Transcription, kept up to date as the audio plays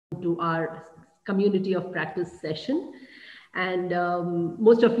to our community of practice session. And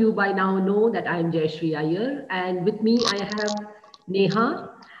most of you by now know that I'm Jayashree Iyer, and with me I have Neha,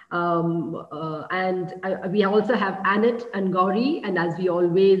 we also have Annette and Gauri, and as we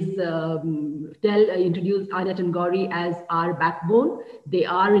always introduce Annette and Gauri as our backbone. They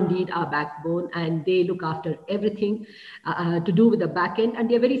are indeed our backbone, and they look after everything to do with the back end, and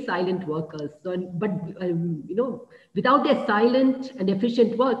they're very silent workers. So, without their silent and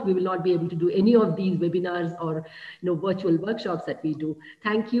efficient work, we will not be able to do any of these webinars or virtual workshops that we do.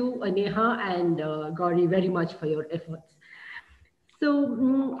 Thank you, Neha and Gauri, very much for your efforts. So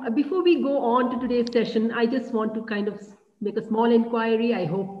before we go on to today's session, I just want to kind of make a small inquiry. I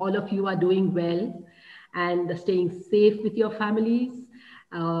hope all of you are doing well and staying safe with your families.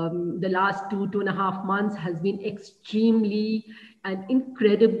 The last 2.5 months has been extremely and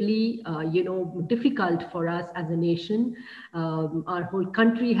incredibly, difficult for us as a nation. Our whole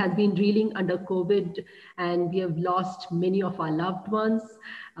country has been reeling under COVID, and we have lost many of our loved ones.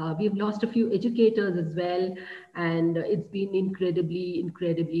 We've lost a few educators as well, and it's been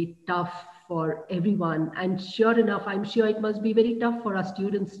incredibly tough for everyone. And sure enough, I'm sure it must be very tough for our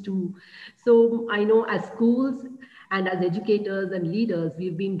students too. So I know as schools and as educators and leaders,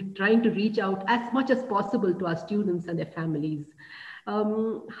 we've been trying to reach out as much as possible to our students and their families.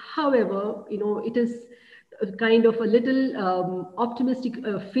 However, it is kind of a little optimistic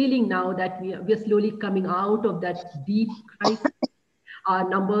feeling now that we are slowly coming out of that deep crisis. Our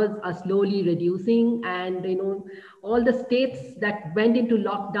numbers are slowly reducing, and all the states that went into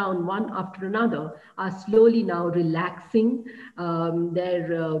lockdown one after another are slowly now relaxing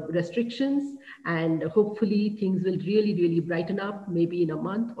their restrictions, and hopefully things will really brighten up maybe in a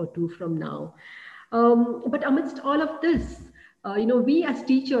month or two from now. But amidst all of this, we as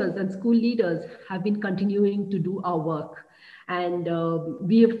teachers and school leaders have been continuing to do our work, and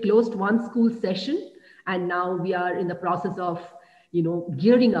we have closed one school session, and now we are in the process of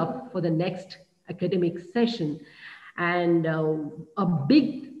gearing up for the next academic session. And a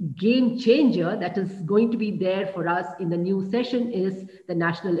big game changer that is going to be there for us in the new session is the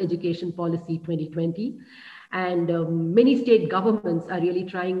National Education Policy 2020. And many state governments are really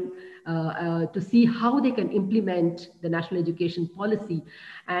trying to see how they can implement the National Education Policy.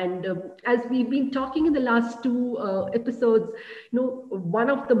 And as we've been talking in the last two episodes, one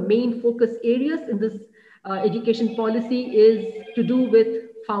of the main focus areas in this education policy is to do with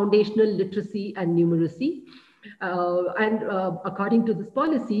foundational literacy and numeracy. According to this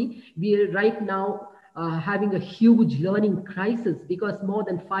policy, we are right now having a huge learning crisis because more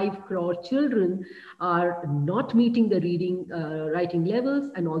than 5 crore children are not meeting the reading, writing levels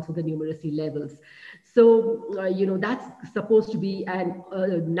and also the numeracy levels. So, that's supposed to be a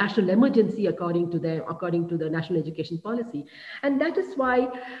national emergency according to the National Education Policy. And that is why,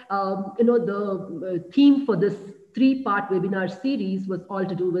 the theme for this 3-part webinar series was all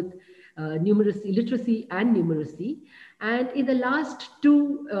to do with numeracy, literacy and numeracy. And in the last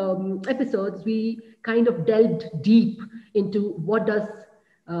 2 episodes, we kind of delved deep into what does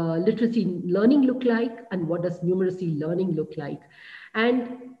literacy learning look like and what does numeracy learning look like.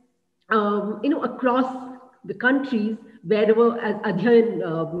 And across the countries, wherever as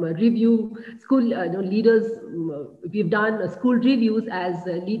Adhyayan review school leaders, we've done school reviews as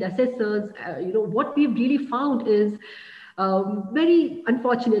lead assessors. What we've really found is very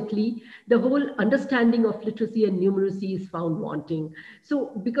unfortunately, the whole understanding of literacy and numeracy is found wanting.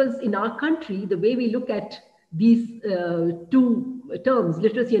 So, because in our country, the way we look at these 2 terms,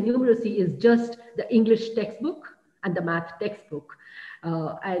 literacy and numeracy, is just the English textbook and the math textbook.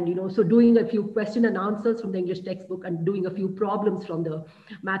 So doing a few question and answers from the English textbook and doing a few problems from the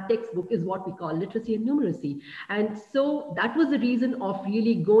math textbook is what we call literacy and numeracy. And so that was the reason of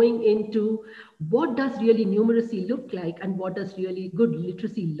really going into what does really numeracy look like and what does really good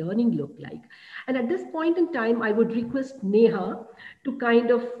literacy learning look like. And at this point in time, I would request Neha to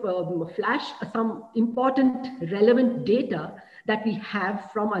kind of flash some important relevant data that we have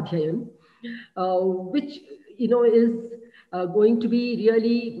from Adhyayan, which is going to be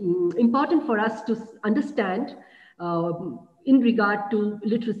really important for us to understand in regard to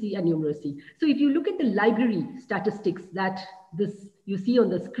literacy and numeracy. So if you look at the library statistics that you see on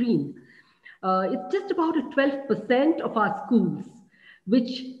the screen, it's just about 12% of our schools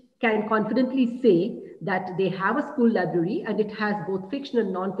which can confidently say that they have a school library and it has both fiction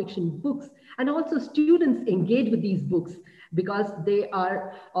and non-fiction books, and also students engage with these books because they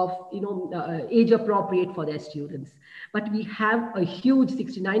are of age appropriate for their students. But we have a huge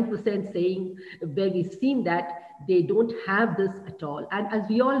 69% saying, where we've seen that they don't have this at all. And as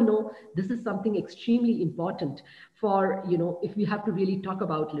we all know, this is something extremely important for, if we have to really talk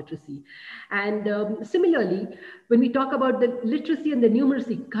about literacy. And similarly, when we talk about the literacy and the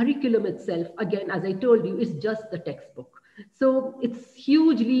numeracy curriculum itself, again, as I told you, is just the textbook. So it's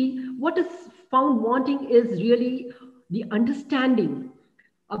hugely, what is found wanting is really the understanding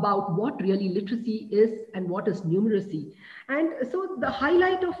about what really literacy is and what is numeracy. And so the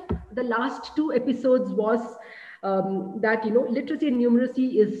highlight of the last two episodes was that, literacy and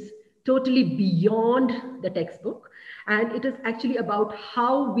numeracy is totally beyond the textbook. And it is actually about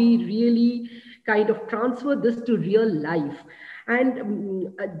how we really kind of transfer this to real life.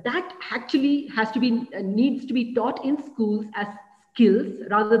 And that actually needs to be taught in schools as skills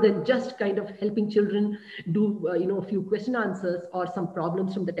rather than just kind of helping children do a few question answers or some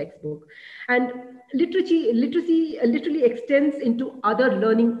problems from the textbook. And literacy literally extends into other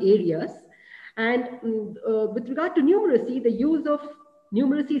learning areas. And with regard to numeracy, the use of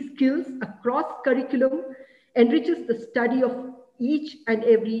numeracy skills across curriculum enriches the study of each and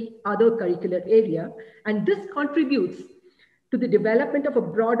every other curricular area, and this contributes to the development of a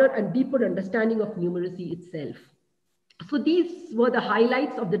broader and deeper understanding of numeracy itself. So these were the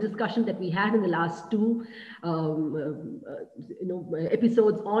highlights of the discussion that we had in the last two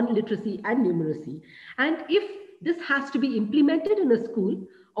episodes on literacy and numeracy. And if this has to be implemented in a school,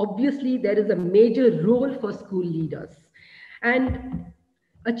 obviously there is a major role for school leaders. And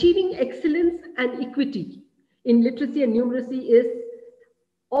achieving excellence and equity in literacy and numeracy is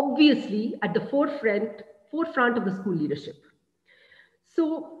obviously at the forefront of the school leadership.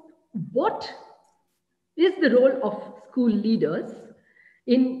 So what is the role of school leaders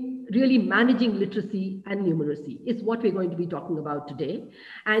in really managing literacy and numeracy is what we're going to be talking about today.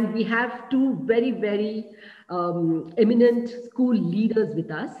 And we have two very, very eminent school leaders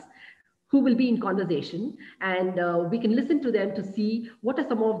with us who will be in conversation, and we can listen to them to see what are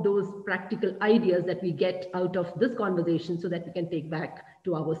some of those practical ideas that we get out of this conversation so that we can take back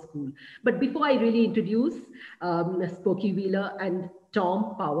to our school. But before I really introduce Spokey Wheeler and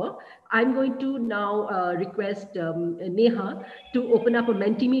Tom Power, I'm going to now request Neha to open up a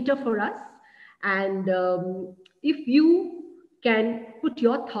Mentimeter for us. And if you can put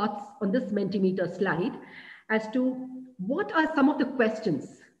your thoughts on this Mentimeter slide as to what are some of the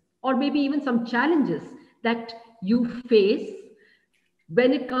questions or maybe even some challenges that you face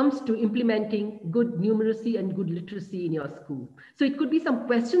when it comes to implementing good numeracy and good literacy in your school. So it could be some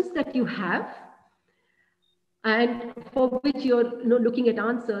questions that you have and for which you're looking at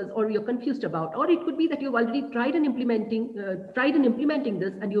answers or you're confused about, or it could be that you've already tried in implementing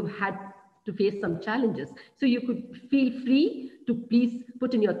this and you've had to face some challenges. So you could feel free to please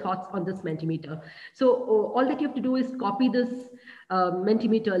put in your thoughts on this Mentimeter. So all that you have to do is copy this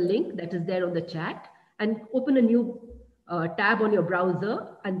Mentimeter link that is there on the chat and open a new tab on your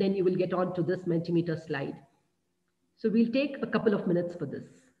browser, and then you will get on to this Mentimeter slide. So we'll take a couple of minutes for this.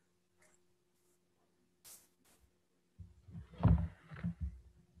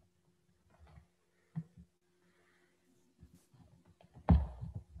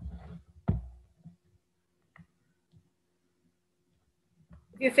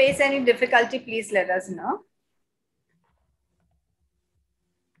 If you face any difficulty, please let us know.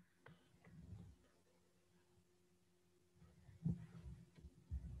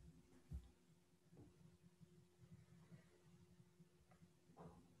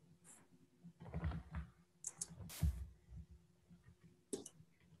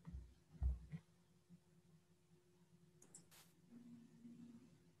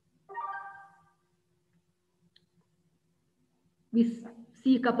 We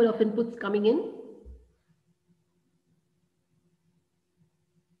see a couple of inputs coming in.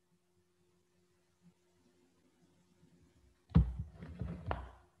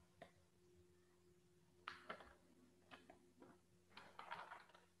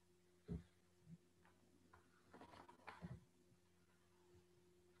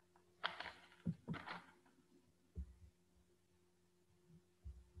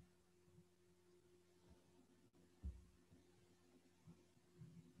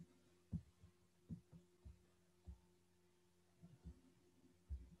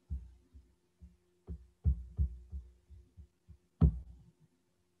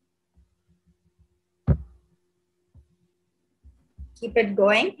 Keep it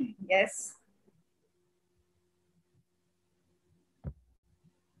going. Yes.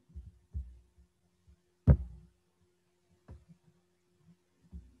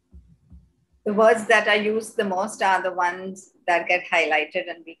 The words that are used the most are the ones that get highlighted,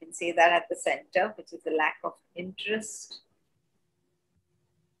 and we can see that at the center, which is the lack of interest.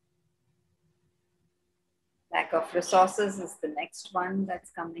 Lack of resources is the next one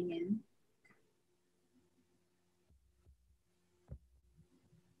that's coming in.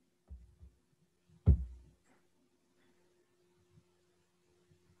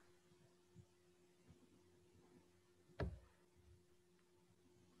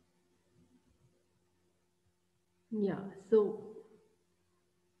 Yeah, so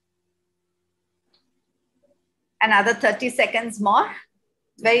another 30 seconds more.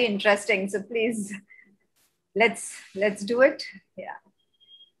 Very interesting. So please, let's do it. Yeah.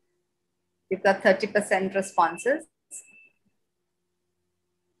 We've got 30% responses.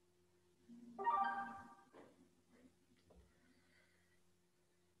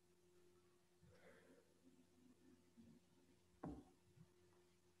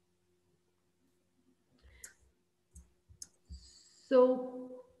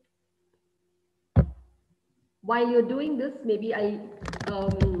 So while you're doing this, maybe I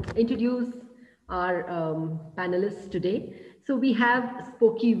introduce our panelists today. So we have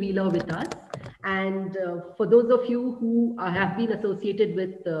Spokey Wheeler with us. And for those of you who have been associated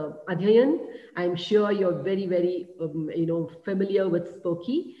with Adhyayan, I'm sure you're very, very familiar with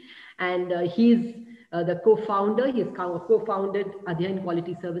Spokey. And he's the co-founder. He's co-founded Adhyayan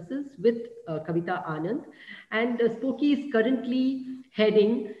Quality Services with Kavita Anand. And Spokey is currently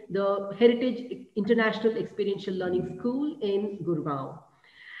heading the Heritage International Experiential Learning School in Gurgaon.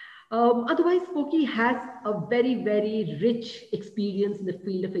 Otherwise, Spokey has a very, very rich experience in the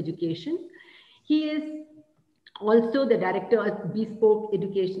field of education. He is also the director of Bespoke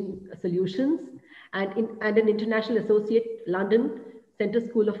Education Solutions and an international associate, London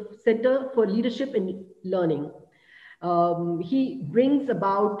Center for Leadership in Learning. He brings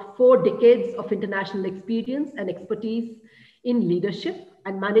about 4 decades of international experience and expertise in leadership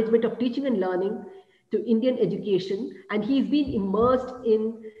and management of teaching and learning to Indian education. And he's been immersed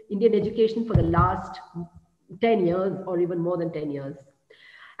in Indian education for the last 10 years or even more than 10 years.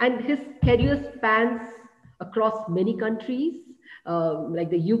 And his career spans across many countries like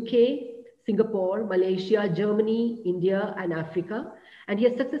the UK, Singapore, Malaysia, Germany, India, and Africa. And he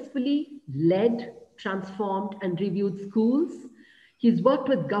has successfully led, transformed, and reviewed schools. He's worked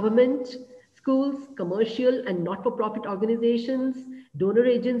with government, schools, commercial and not-for-profit organizations, donor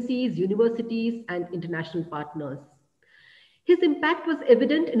agencies, universities, and international partners. His impact was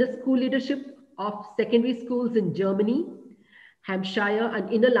evident in his school leadership of secondary schools in Germany, Hampshire,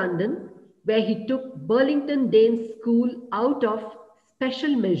 and Inner London, where he took Burlington Danes School out of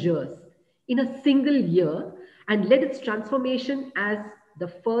special measures in a single year and led its transformation as the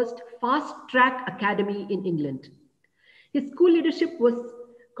first fast-track academy in England. His school leadership was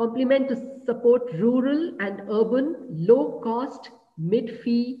complement to support rural and urban, low-cost,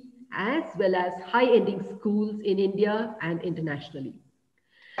 mid-fee, as well as high-ending schools in India and internationally.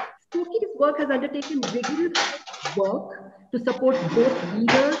 Spokey's work has undertaken rigorous work to support both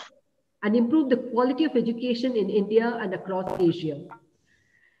leaders and improve the quality of education in India and across Asia.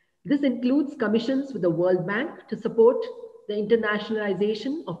 This includes commissions with the World Bank to support the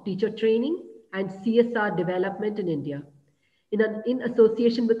internationalization of teacher training and CSR development in India. In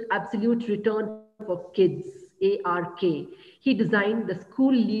association with Absolute Return for Kids, ARK, he designed the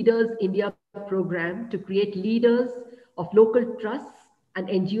School Leaders India program to create leaders of local trusts and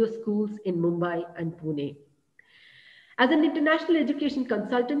NGO schools in Mumbai and Pune. As an international education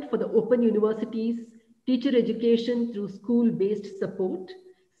consultant for the Open University's teacher education through school-based support,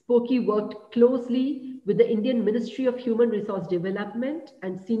 Spokey worked closely with the Indian Ministry of Human Resource Development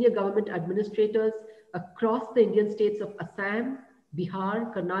and senior government administrators across the Indian states of Assam,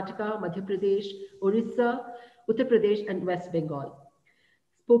 Bihar, Karnataka, Madhya Pradesh, Orissa, Uttar Pradesh, and West Bengal.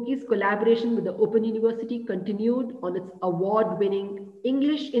 Spokey's collaboration with the Open University continued on its award-winning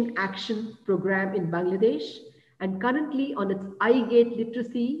English in Action program in Bangladesh and currently on its iGate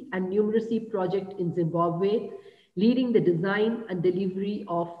literacy and numeracy project in Zimbabwe, leading the design and delivery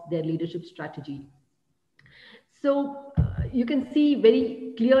of their leadership strategy. So you can see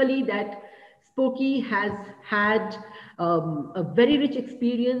very clearly that Spokey has had a very rich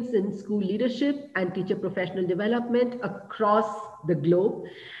experience in school leadership and teacher professional development across the globe.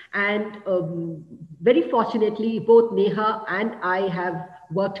 And very fortunately, both Neha and I have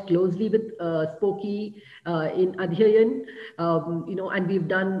worked closely with Spokey in Adhyayan, and we've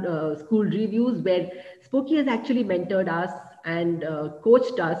done school reviews where Spokey has actually mentored us and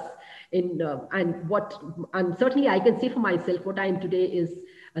coached us in, and certainly I can say for myself, what I am today is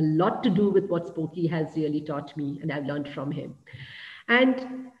a lot to do with what Spokey has really taught me and I've learned from him.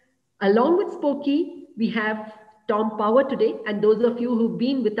 And along with Spokey, we have Tom Power today, and those of you who've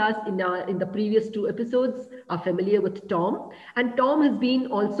been with us in the previous 2 episodes are familiar with Tom. And Tom has been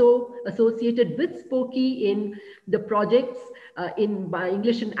also associated with Spokey in the projects in my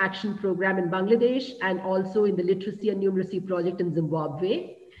English in Action program in Bangladesh, and also in the Literacy and Numeracy project in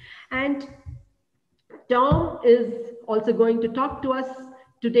Zimbabwe. And Tom is also going to talk to us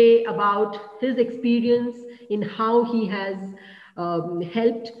today about his experience in how he has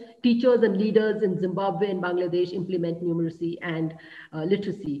helped teachers and leaders in Zimbabwe and Bangladesh implement numeracy and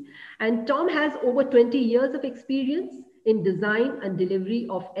literacy. And Tom has over 20 years of experience in design and delivery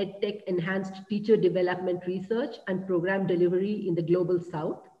of EdTech enhanced teacher development research and program delivery in the Global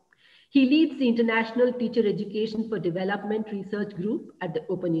South. He leads the International Teacher Education for Development Research Group at the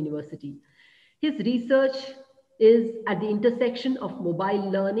Open University. His research is at the intersection of mobile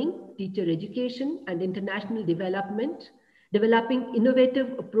learning, teacher education, and international development, developing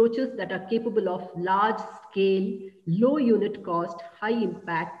innovative approaches that are capable of large-scale, low-unit cost,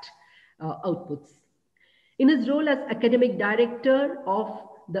 high-impact outputs. In his role as academic director of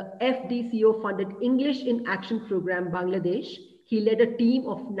the FDCO-funded English in Action program Bangladesh, he led a team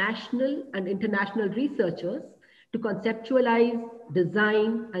of national and international researchers to conceptualize,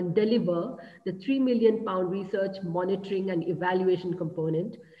 design, and deliver the £3 million research monitoring and evaluation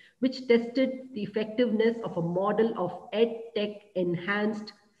component, which tested the effectiveness of a model of EdTech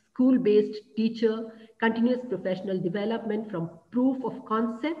enhanced school-based teacher continuous professional development from proof of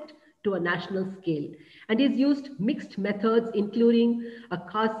concept to a national scale. And he's used mixed methods, including a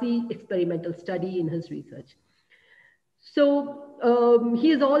CASI experimental study in his research. So he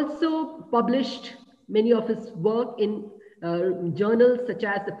has also published many of his work in journals such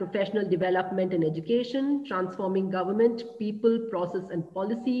as the Professional Development and Education, Transforming Government, People, Process and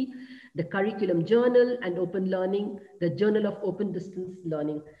Policy, the Curriculum Journal, and Open Learning, the Journal of Open Distance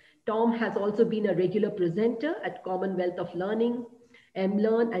Learning. Tom has also been a regular presenter at Commonwealth of Learning,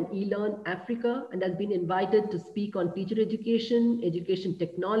 MLearn and eLearn Africa, and has been invited to speak on teacher education, education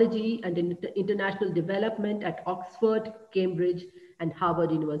technology, and international development at Oxford, Cambridge, and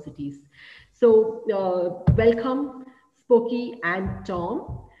Harvard universities. So welcome, Spokey and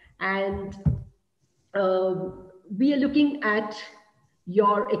Tom. And we are looking at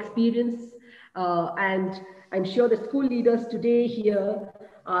your experience, and I'm sure the school leaders today here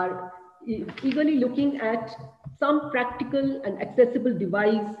are eagerly looking at some practical and accessible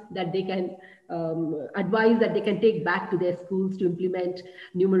device that they can advise that they can take back to their schools to implement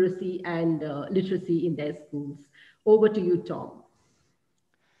numeracy and literacy in their schools. Over to you, Tom.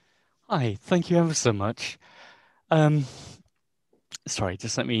 Hi, thank you ever so much. Sorry,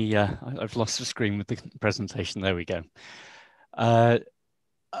 just let me, I've lost the screen with the presentation. There we go.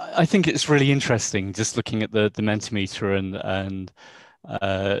 I think it's really interesting just looking at the Mentimeter and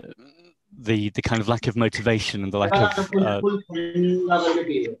the kind of lack of motivation and the lack of...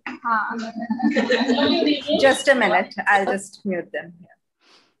 Just a minute, I'll just mute them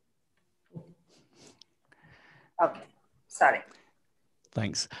here. Okay, sorry.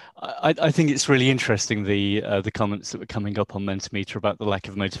 Thanks. I think it's really interesting, the comments that were coming up on Mentimeter about the lack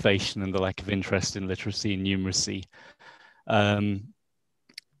of motivation and the lack of interest in literacy and numeracy.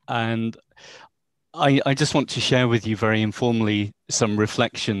 And I just want to share with you very informally some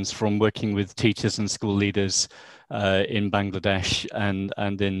reflections from working with teachers and school leaders in Bangladesh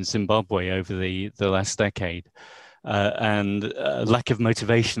and in Zimbabwe over the last decade. And lack of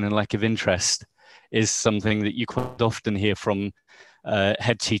motivation and lack of interest is something that you quite often hear from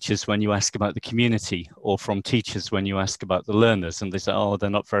head teachers when you ask about the community, or from teachers when you ask about the learners, and they say, oh, they're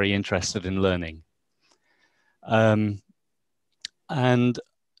not very interested in learning. And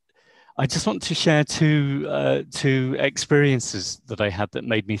I just want to share two experiences that I had that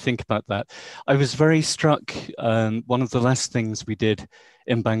made me think about that. I was very struck, one of the last things we did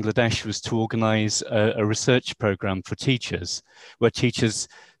in Bangladesh was to organize a research program for teachers, where teachers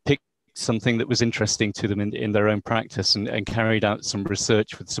picked something that was interesting to them in their own practice and carried out some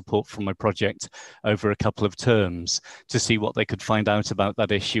research with support from my project over a couple of terms to see what they could find out about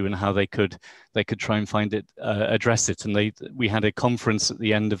that issue and how they could try and find it, address it. And we had a conference at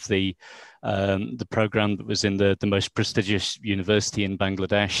the end of the program that was in the most prestigious university in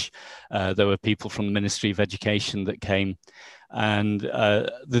Bangladesh. There were people from the Ministry of Education that came, and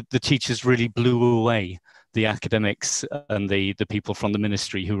the teachers really blew away the academics and the people from the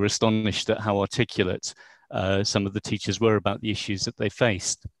ministry, who were astonished at how articulate some of the teachers were about the issues that they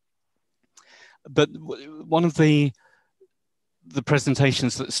faced. But one of the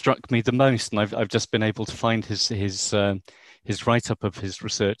presentations that struck me the most, and I've just been able to find his write-up of his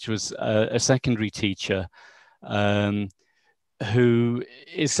research, was a secondary teacher who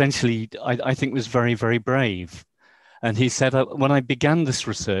essentially, I think, was very, very brave. And he said, when I began this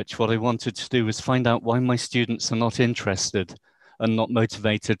research, what I wanted to do was find out why my students are not interested and not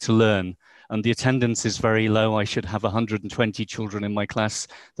motivated to learn. And the attendance is very low. I should have 120 children in my class.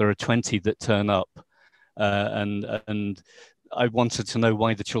 There are 20 that turn up. And I wanted to know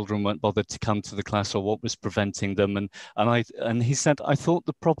why the children weren't bothered to come to the class or what was preventing them. And he said, I thought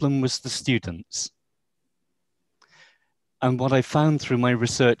the problem was the students. And what I found through my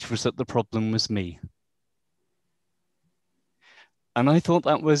research was that the problem was me. And I thought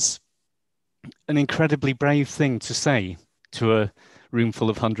that was an incredibly brave thing to say to a room full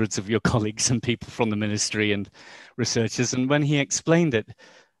of hundreds of your colleagues and people from the ministry and researchers. And when he explained it,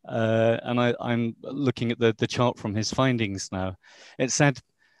 and I'm looking at the chart from his findings now, it said,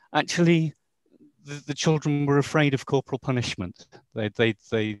 actually, the children were afraid of corporal punishment.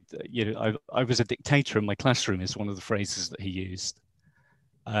 You know, I was a dictator in my classroom is one of the phrases that he used.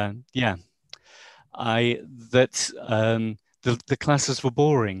 Yeah, the classes were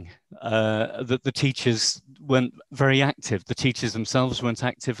boring, that the teachers weren't very active. The teachers themselves weren't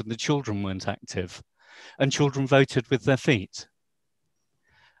active and the children weren't active. And children voted with their feet.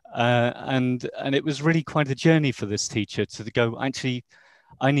 And it was really quite a journey for this teacher to go, actually,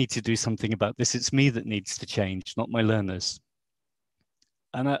 I need to do something about this. It's me that needs to change, not my learners.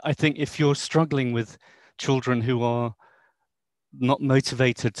 And I think if you're struggling with children who are not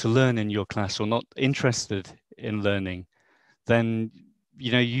motivated to learn in your class or not interested in learning, then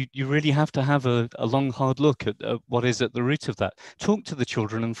you know you really have to have a long, hard look at what is at the root of that. Talk to the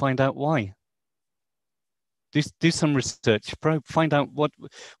children and find out why. Do some research, find out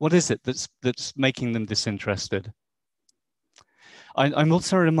what is it that's making them disinterested. I'm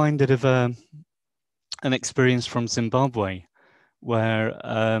also reminded of an experience from Zimbabwe where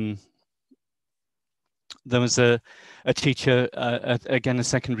there was a teacher, again, a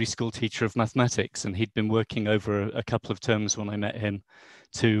secondary school teacher of mathematics, and he'd been working over a couple of terms when I met him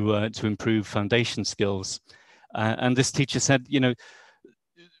to improve foundation skills. And this teacher said, you know,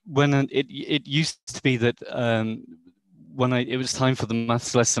 when it used to be that when it was time for the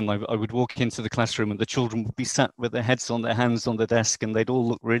maths lesson, I would walk into the classroom and the children would be sat with their heads on their hands on the desk and they'd all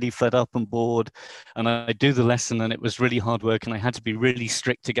look really fed up and bored. And I'd do the lesson and it was really hard work and I had to be really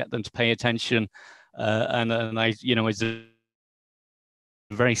strict to get them to pay attention. And I, you know, as a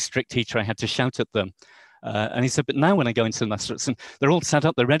very strict teacher, I had to shout at them. And he said, but now when I go into the maths lesson, they're all sat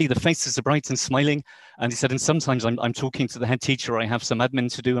up, they're ready, the faces are bright and smiling. And he said, and sometimes I'm talking to the head teacher, or I have some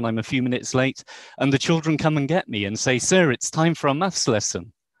admin to do and I'm a few minutes late. And the children come and get me and say, sir, it's time for a maths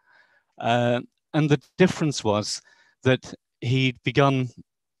lesson. And the difference was that he'd begun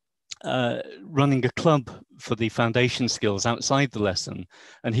running a club for the foundation skills outside the lesson.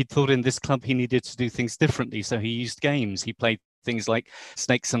 And he thought in this club he needed to do things differently. So he used games. He played things like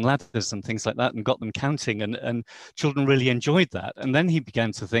snakes and ladders and things like that and got them counting, and children really enjoyed that. And then he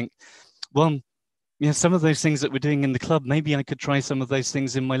began to think, well, you know, some of those things that we're doing in the club, maybe I could try some of those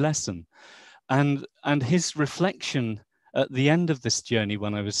things in my lesson. And his reflection at the end of this journey,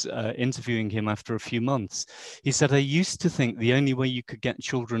 when I was interviewing him after a few months, he said, I used to think the only way you could get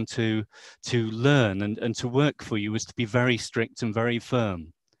children to learn and to work for you was to be very strict and very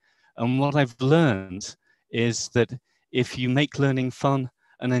firm. And what I've learned is that if you make learning fun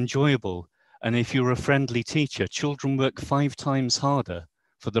and enjoyable, and if you're a friendly teacher, children work 5 times harder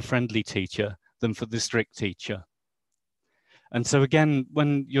for the friendly teacher than for the strict teacher. And so again,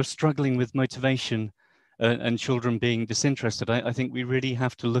 when you're struggling with motivation and children being disinterested, I think we really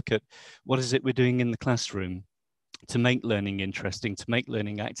have to look at what is it we're doing in the classroom to make learning interesting, to make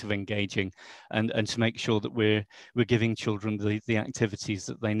learning active, engaging, and to make sure that we're giving children the activities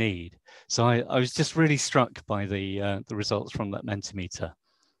that they need. So I was just really struck by the results from that Mentimeter.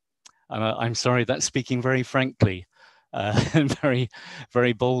 And I'm sorry, that's speaking very frankly and very,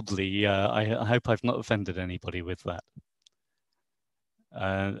 very boldly. I hope I've not offended anybody with that.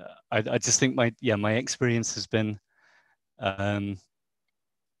 I just think my experience has been,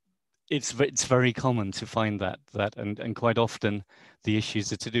 it's very common to find that and quite often the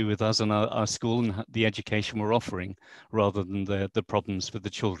issues are to do with us and our school and the education we're offering rather than the problems with the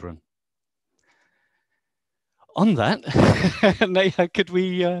children. On that, Neha, could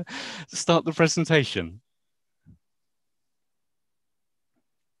we start the presentation?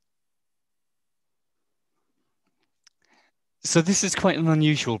 So this is quite an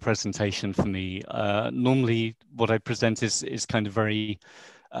unusual presentation for me. Normally what I present is kind of very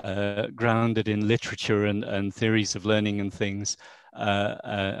grounded in literature and theories of learning and things,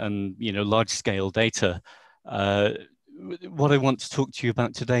 and you know, large scale data. what I want to talk to you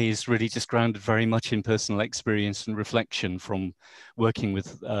about today is really just grounded very much in personal experience and reflection from working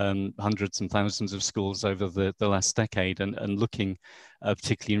with hundreds and thousands of schools over the last decade, and looking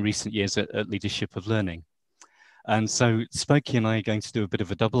particularly in recent years at leadership of learning. And so Spokey and I are going to do a bit of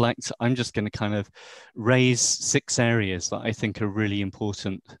a double act. I'm just going to kind of raise 6 areas that I think are really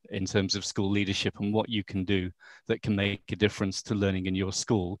important in terms of school leadership and what you can do that can make a difference to learning in your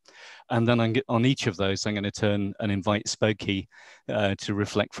school. And then on each of those, I'm going to turn and invite Spokey to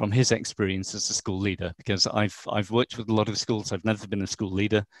reflect from his experience as a school leader, because I've worked with a lot of schools. I've never been a school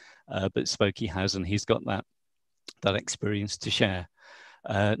leader, but Spokey has, and he's got that experience to share.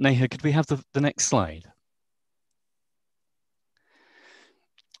 Neha, could we have the next slide?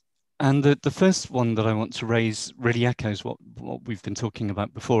 And the first one that I want to raise really echoes what we've been talking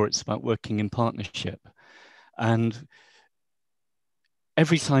about before. It's about working in partnership. And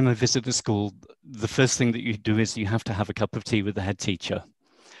every time I visit a school, the first thing that you do is you have to have a cup of tea with the head teacher,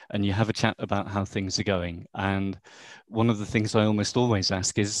 and you have a chat about how things are going. And one of the things I almost always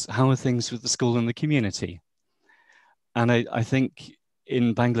ask is, how are things with the school and the community? And I think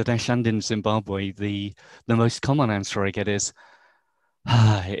in Bangladesh and in Zimbabwe, the most common answer I get is,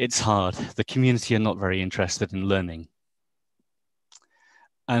 it's hard. The community are not very interested in learning.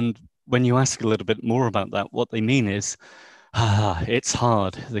 And when you ask a little bit more about that, what they mean is, it's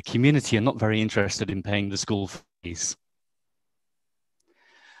hard. The community are not very interested in paying the school fees.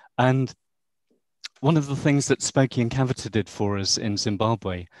 And one of the things that Spokey and Kavita did for us in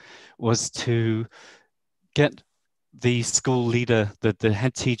Zimbabwe was to get the school leader, the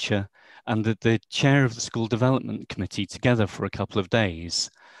head teacher, and the chair of the school development committee together for a couple of days,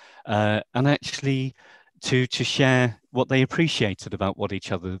 and actually to share what they appreciated about what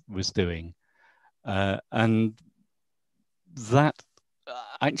each other was doing. And that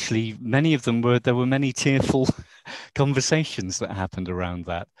actually, many of them there were many tearful conversations that happened around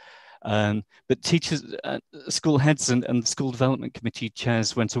that. But teachers, school heads and school development committee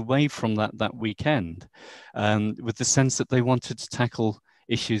chairs went away from that weekend with the sense that they wanted to tackle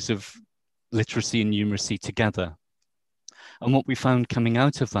issues of literacy and numeracy together. And what we found coming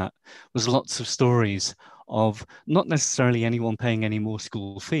out of that was lots of stories of not necessarily anyone paying any more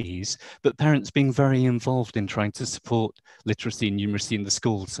school fees, but parents being very involved in trying to support literacy and numeracy in the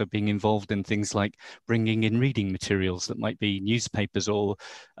schools. So being involved in things like bringing in reading materials that might be newspapers or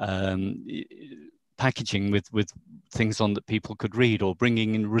packaging with things on that people could read, or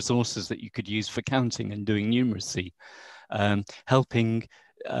bringing in resources that you could use for counting and doing numeracy, helping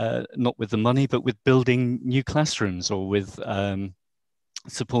not with the money, but with building new classrooms, or with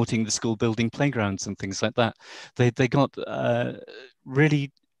supporting the school building playgrounds and things like that. They got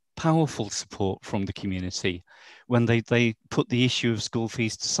really powerful support from the community when they put the issue of school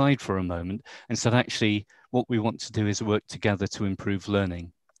fees aside for a moment and said, actually, what we want to do is work together to improve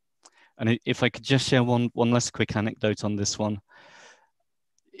learning. And if I could just share one last quick anecdote on this one.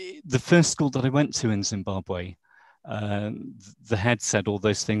 The first school that I went to in Zimbabwe, the head said all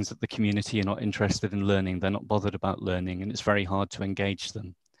those things that the community are not interested in learning, they're not bothered about learning, and it's very hard to engage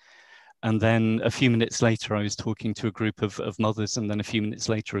them. And then a few minutes later, I was talking to a group of mothers, and then a few minutes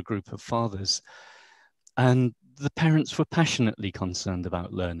later, a group of fathers. And the parents were passionately concerned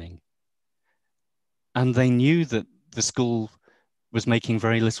about learning. And they knew that the school was making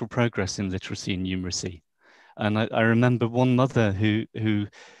very little progress in literacy and numeracy. And I remember one mother who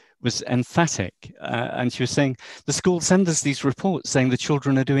was emphatic, and she was saying, the school send us these reports saying the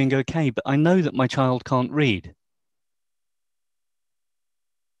children are doing okay, but I know that my child can't read.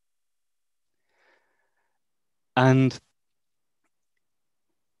 And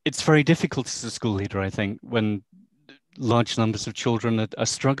it's very difficult as a school leader, I think, when large numbers of children are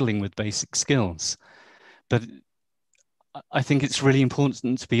struggling with basic skills. But I think it's really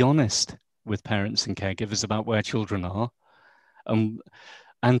important to be honest with parents and caregivers about where children are,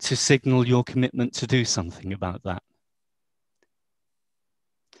 and to signal your commitment to do something about that.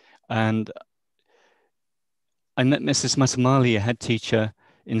 And I met Mrs. Matamali, a head teacher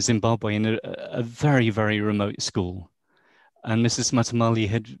in Zimbabwe, in a very, very remote school. And Mrs. Matamali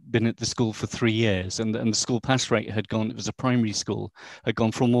had been at the school for 3 years, and the school pass rate had gone, it was a primary school, had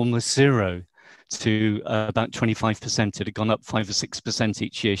gone from almost 0 to about 25%. It had gone up 5 or 6%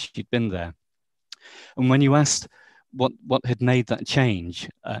 each year she'd been there. And when you asked what had made that change,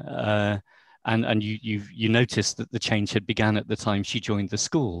 and you noticed that the change had began at the time she joined the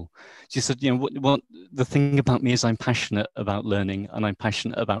school, she said, you know, what the thing about me is I'm passionate about learning, and I'm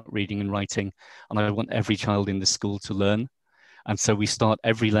passionate about reading and writing, and I want every child in the school to learn. And so we start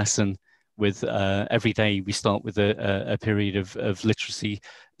every lesson with every day we start with a period of literacy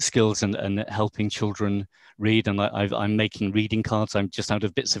skills and helping children read. And I'm making reading cards. I'm just out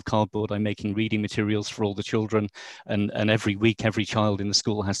of bits of cardboard. I'm making reading materials for all the children. And every week, every child in the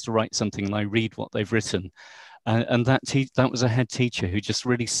school has to write something, and I read what they've written. And that was a head teacher who just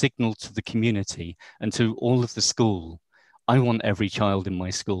really signaled to the community and to all of the school, I want every child in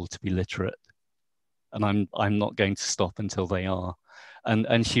my school to be literate, and I'm not going to stop until they are.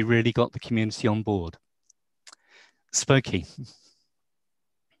 And she really got the community on board. Spokey.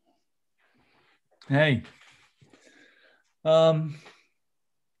 Hey. I'm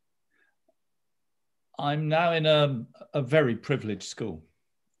now in a very privileged school,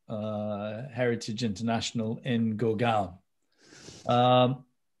 Heritage International in Gurgaon.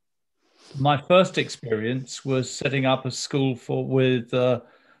 My first experience was setting up a school with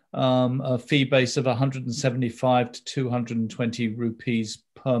a fee base of 175 to 220 rupees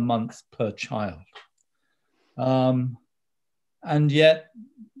per month per child. And yet,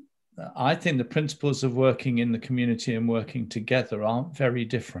 I think the principles of working in the community and working together aren't very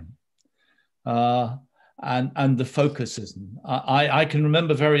different. And the focus isn't. I can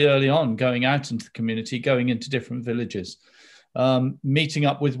remember very early on going out into the community, going into different villages, meeting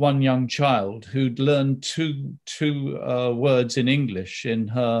up with one young child who'd learned two words in English in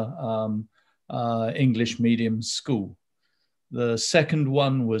her English medium school. The second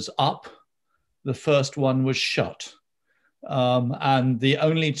one was up, the first one was shut. And the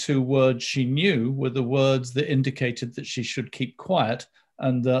only two words she knew were the words that indicated that she should keep quiet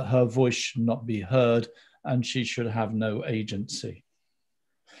and that her voice should not be heard and she should have no agency.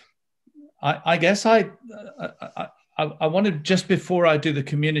 I guess I wanted, just before I do the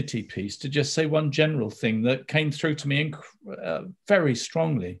community piece, to just say one general thing that came through to me very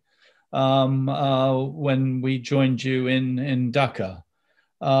strongly when we joined you in Dhaka.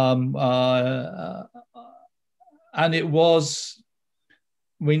 And it was,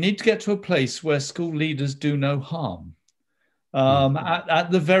 we need to get to a place where school leaders do no harm. At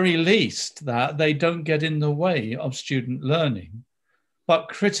the very least, that they don't get in the way of student learning. But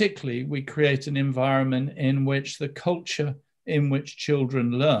critically, we create an environment in which the culture in which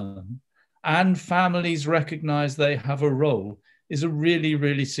children learn and families recognize they have a role is a really,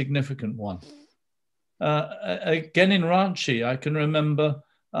 really significant one. Again, in Ranchi, I can remember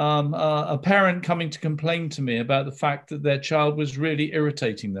a parent coming to complain to me about the fact that their child was really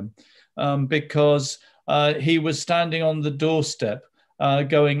irritating them because he was standing on the doorstep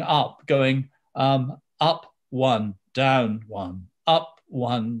going up one, down one, up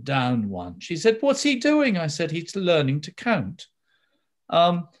one, down one. She said, "What's he doing?" I said, "He's learning to count."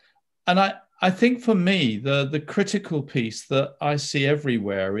 And I think for me, the critical piece that I see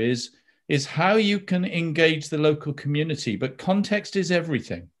everywhere is how you can engage the local community, but context is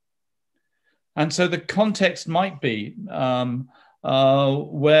everything. And so the context might be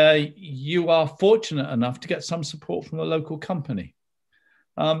where you are fortunate enough to get some support from a local company.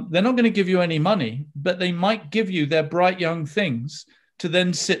 They're not going to give you any money, but they might give you their bright young things to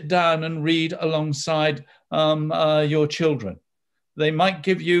then sit down and read alongside your children. They might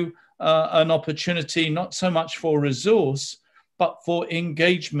give you an opportunity, not so much for resource, but for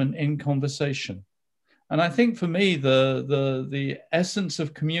engagement in conversation. And I think for me, the essence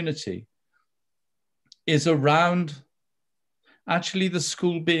of community is around actually the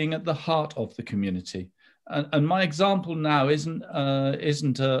school being at the heart of the community. And my example now isn't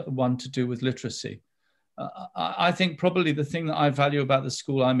one to do with literacy. I think probably the thing that I value about the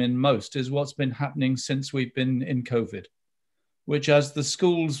school I'm in most is what's been happening since we've been in COVID, which, as the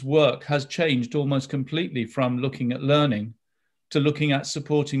school's work has changed almost completely from looking at learning to looking at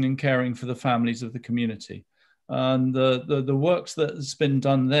supporting and caring for the families of the community. And the works that's been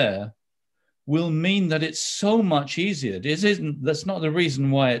done there will mean that it's so much easier. That's not the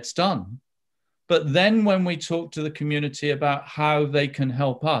reason why it's done. But then when we talk to the community about how they can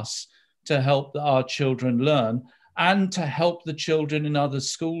help us to help our children learn and to help the children in other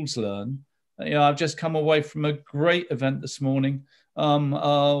schools learn, you know, I've just come away from a great event this morning,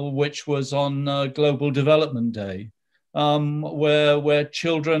 which was on Global Development Day, where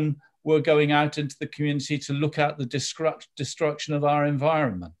children were going out into the community to look at the destruction of our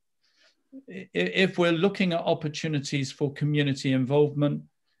environment. If we're looking at opportunities for community involvement,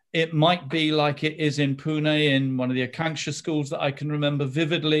 it might be like it is in Pune, in one of the Akanksha schools that I can remember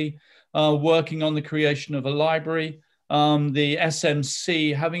vividly, working on the creation of a library, the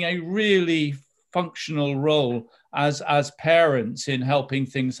SMC having a really functional role as parents in helping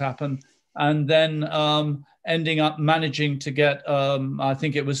things happen, and then ending up managing to get, I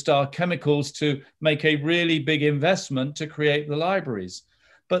think it was Star Chemicals, to make a really big investment to create the libraries.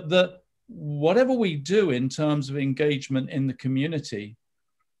 But whatever we do in terms of engagement in the community,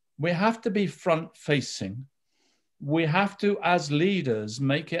 we have to be front facing. We have to, as leaders,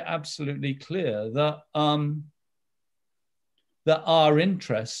 make it absolutely clear that, that our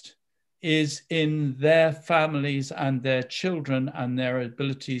interest is in their families and their children and their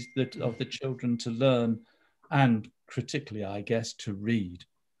abilities of the children to learn and critically, I guess, to read.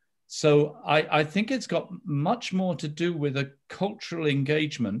 So I think it's got much more to do with a cultural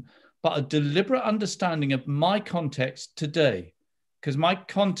engagement, but a deliberate understanding of my context today. Because my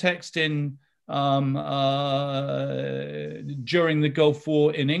context in during the Gulf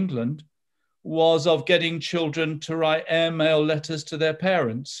War in England was of getting children to write airmail letters to their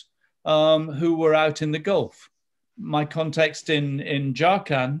parents who were out in the Gulf. My context in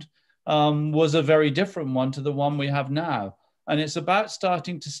Jharkhand was a very different one to the one we have now. And it's about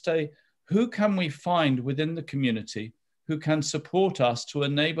starting to say, who can we find within the community who can support us to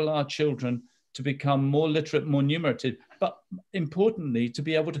enable our children to become more literate, more numerative, but importantly, to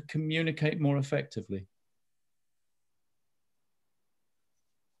be able to communicate more effectively.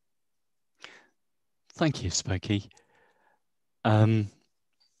 Thank you, Smokey. And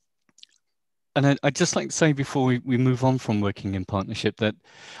I'd just like to say before we move on from working in partnership that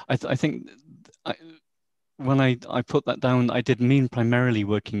I think when I put that down, I did mean primarily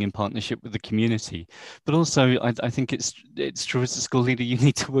working in partnership with the community, but also I think it's true as a school leader, you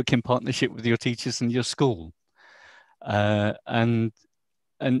need to work in partnership with your teachers and your school. And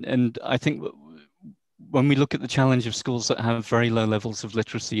I think when we look at the challenge of schools that have very low levels of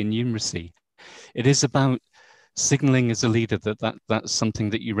literacy and numeracy, it is about signaling as a leader that that's something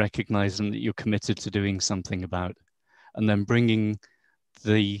that you recognize and that you're committed to doing something about, and then bringing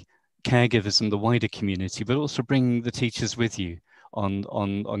the caregivers and the wider community, but also bringing the teachers with you on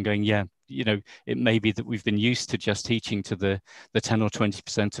going, yeah, you know, it may be that we've been used to just teaching to the 10 or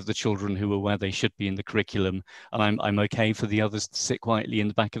 20% of the children who are where they should be in the curriculum, and I'm okay for the others to sit quietly in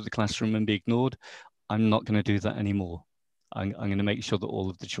the back of the classroom and be ignored. I'm not going to do that anymore. I'm going to make sure that all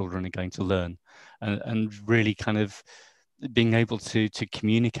of the children are going to learn, and really kind of being able to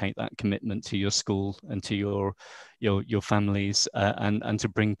communicate that commitment to your school and to your families, and to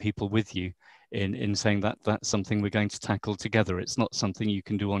bring people with you in saying that that's something we're going to tackle together. It's not something you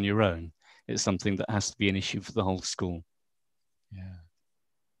can do on your own. It's something that has to be an issue for the whole school. Yeah,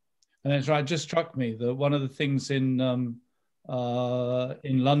 and it's right. It just struck me that one of the things in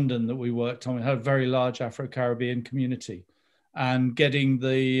London that we worked on, we had a very large Afro-Caribbean community, and getting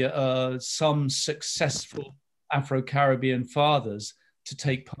the some successful Afro-Caribbean fathers to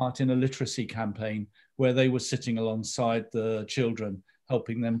take part in a literacy campaign where they were sitting alongside the children,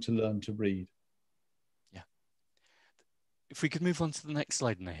 helping them to learn to read. Yeah. If we could move on to the next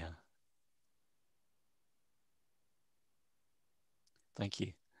slide, Neha. Thank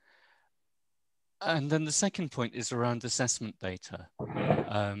you. And then the second point is around assessment data.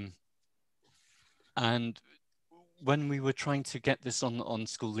 And when we were trying to get this on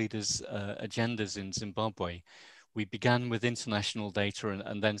school leaders' agendas in Zimbabwe, we began with international data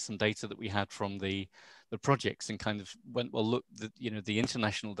and then some data that we had from the projects, and kind of went, well, look, the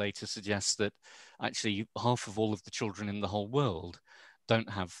international data suggests that actually half of all of the children in the whole world don't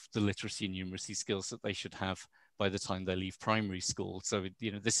have the literacy and numeracy skills that they should have by the time they leave primary school. So,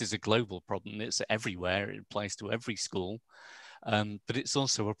 this is a global problem. It's everywhere. It applies to every school. But it's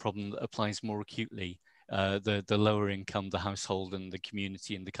also a problem that applies more acutely the lower income the household and the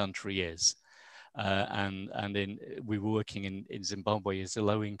community and the country is. We were working in Zimbabwe as a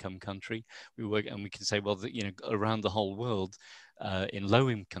low income country. And we can say, well, around the whole world, in low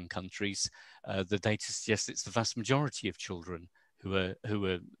income countries, the data suggests it's the vast majority of children who are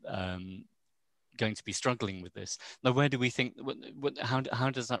going to be struggling with this. Now, where do we think, how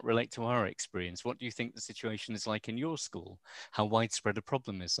does that relate to our experience? What do you think the situation is like in your school? How widespread a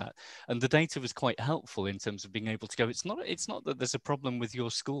problem is that? And the data was quite helpful in terms of being able to go, it's not that there's a problem with your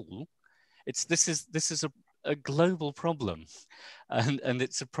school. This is a global problem, and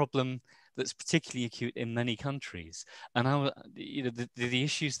it's a problem that's particularly acute in many countries. And the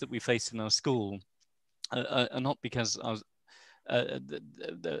issues that we face in our school are not because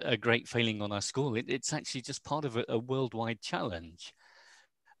a great failing on our school. It's actually just part of a worldwide challenge,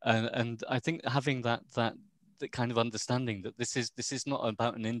 and I think having that kind of understanding that this is not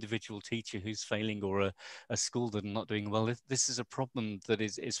about an individual teacher who's failing or a school that are not doing well. This is a problem that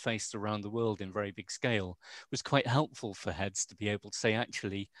is faced around the world in very big scale, was quite helpful for heads to be able to say,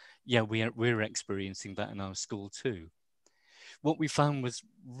 actually, yeah, we're experiencing that in our school too. What we found was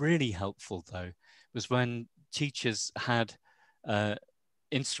really helpful, though, was when teachers had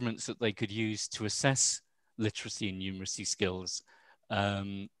instruments that they could use to assess literacy and numeracy skills,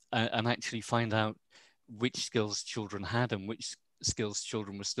 and actually find out which skills children had and which skills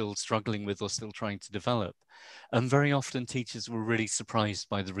children were still struggling with or still trying to develop. And very often teachers were really surprised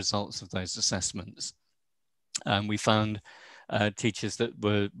by the results of those assessments. And we found teachers that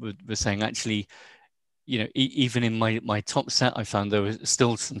were saying, actually, you know, even in my top set, I found there were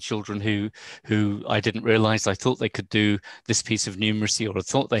still some children who I didn't realize. I thought they could do this piece of numeracy, or I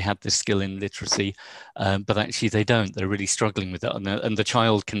thought they had this skill in literacy, but actually they don't. They're really struggling with it. And the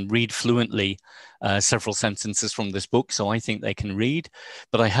child can read fluently several sentences from this book, so I think they can read,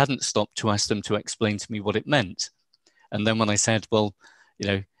 but I hadn't stopped to ask them to explain to me what it meant. And then when I said, well, you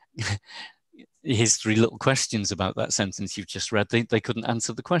know, here's 3 little questions about that sentence you've just read, they couldn't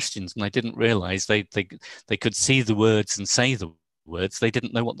answer the questions. And I didn't realize they could see the words and say the words. They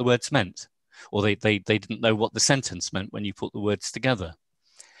didn't know what the words meant, or they didn't know what the sentence meant when you put the words together.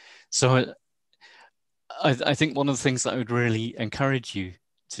 So I think one of the things that I would really encourage you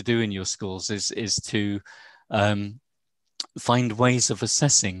to do in your schools is to find ways of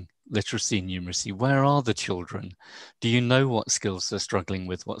assessing literacy and numeracy. Where are the children? Do you know what skills they're struggling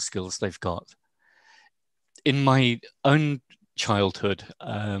with, what skills they've got? In my own childhood,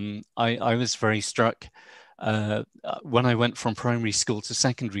 I was very struck when I went from primary school to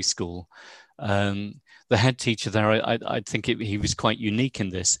secondary school. The head teacher there, I think he was quite unique in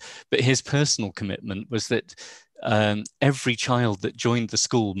this, but his personal commitment was that every child that joined the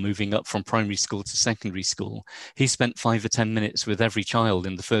school moving up from primary school to secondary school, he spent 5 or 10 minutes with every child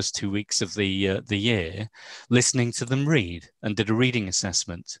in the first 2 weeks of the year, listening to them read, and did a reading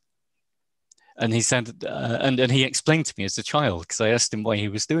assessment. And he said, and he explained to me as a child, because I asked him why he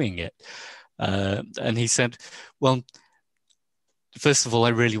was doing it. And he said, well, first of all, I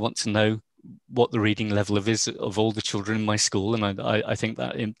really want to know what the reading level is of all the children in my school. And I think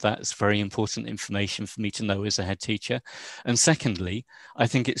that's very important information for me to know as a head teacher. And secondly, I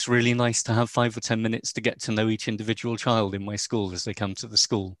think it's really nice to have 5 or 10 minutes to get to know each individual child in my school as they come to the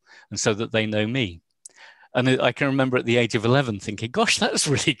school, and so that they know me. And I can remember at the age of 11 thinking, gosh, that's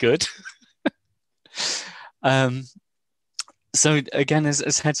really good. So again,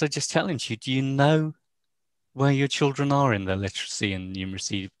 as heads, I just challenge you, do you know where your children are in their literacy and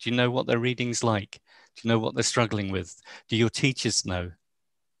numeracy? Do you know what their reading's like? Do you know what they're struggling with? Do your teachers know?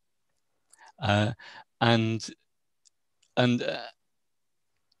 And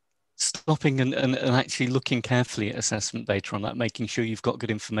stopping and actually looking carefully at assessment data on that, making sure you've got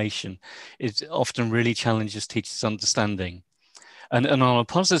good information, it often really challenges teachers' understanding. And on a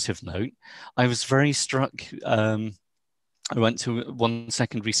positive note, I was very struck. I went to one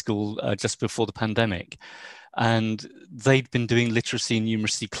secondary school just before the pandemic, and they'd been doing literacy and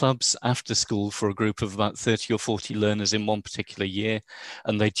numeracy clubs after school for a group of about 30 or 40 learners in one particular year.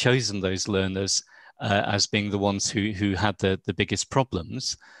 And they'd chosen those learners as being the ones who had the biggest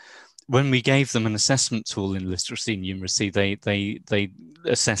problems. When we gave them an assessment tool in literacy and numeracy, they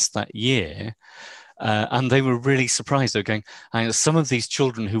assessed that year. And they were really surprised. They're going, some of these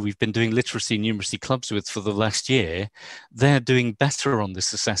children who we've been doing literacy and numeracy clubs with for the last year, they're doing better on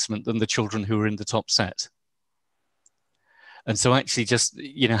this assessment than the children who are in the top set. And so actually just,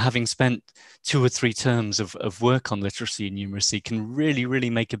 you know, having spent 2 or 3 terms of work on literacy and numeracy can really, really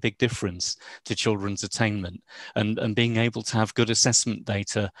make a big difference to children's attainment. And being able to have good assessment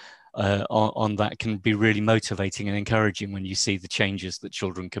data on that can be really motivating and encouraging when you see the changes that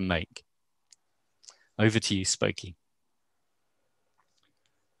children can make. Over to you, Spokey.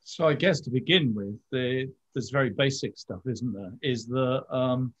 So I guess to begin with, there's very basic stuff, isn't there? Is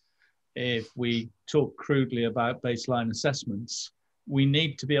the, if we talk crudely about baseline assessments, we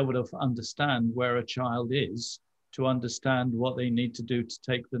need to be able to understand where a child is to understand what they need to do to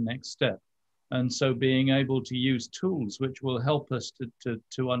take the next step. And so being able to use tools which will help us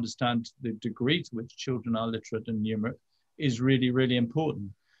to understand the degree to which children are literate and numerate is really, really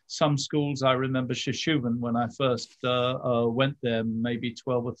important. Some schools, I remember Sheshuven when I first went there maybe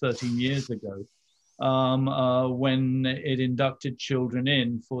 12 or 13 years ago, when it inducted children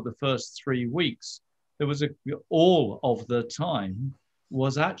in for the first 3 weeks, there was all of the time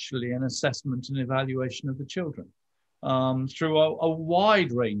was actually an assessment and evaluation of the children through a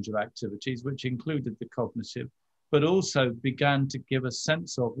wide range of activities, which included the cognitive, but also began to give a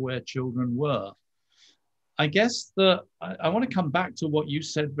sense of where children were. I guess I want to come back to what you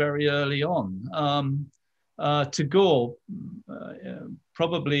said very early on. Tagore,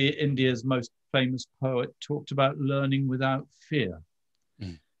 probably India's most famous poet, talked about learning without fear.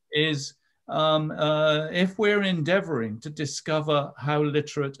 Is if we're endeavoring to discover how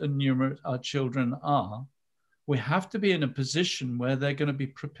literate and numerate our children are, we have to be in a position where they're going to be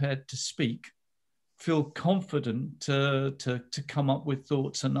prepared to speak feel confident to come up with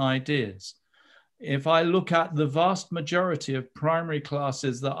thoughts and ideas. If I look at the vast majority of primary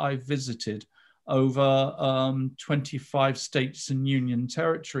classes that I've visited over 25 states and union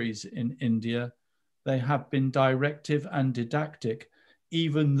territories in India, they have been directive and didactic,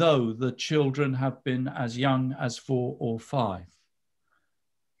 even though the children have been as young as 4 or 5.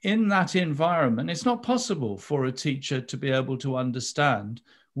 In that environment, it's not possible for a teacher to be able to understand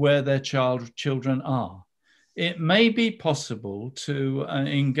where their children are. It may be possible to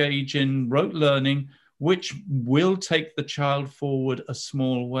engage in rote learning, which will take the child forward a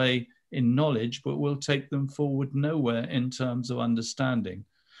small way in knowledge, but will take them forward nowhere in terms of understanding.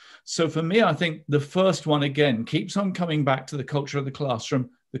 So for me, I think the first one, again, keeps on coming back to the culture of the classroom,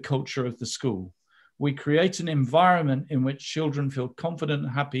 the culture of the school. We create an environment in which children feel confident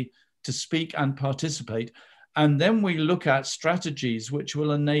and happy to speak and participate. And then we look at strategies which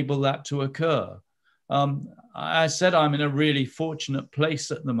will enable that to occur. I said I'm in a really fortunate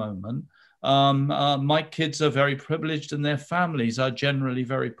place at the moment. My kids are very privileged and their families are generally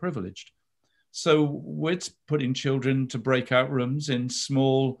very privileged. So we're putting children to breakout rooms in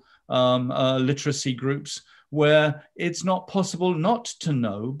small literacy groups where it's not possible not to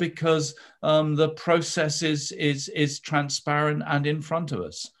know, because the process is transparent and in front of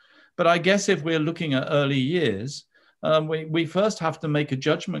us. But I guess if we're looking at early years, we first have to make a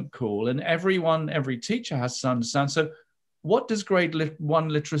judgment call, and every teacher has to understand. So what does grade 1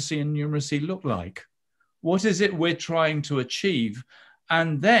 literacy and numeracy look like? What is it we're trying to achieve?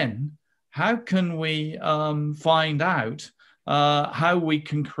 And then how can we find out how we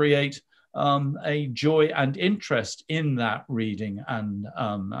can create a joy and interest in that reading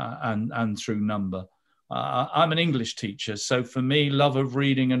and through number? I'm an English teacher, so for me, love of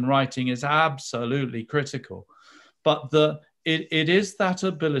reading and writing is absolutely critical. But it is that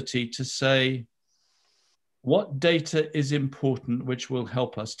ability to say, what data is important which will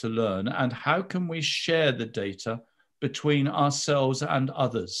help us to learn, and how can we share the data between ourselves and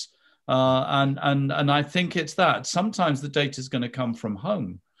others? And I think it's that. Sometimes the data is going to come from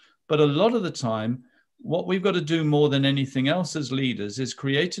home, but a lot of the time, what we've got to do more than anything else as leaders is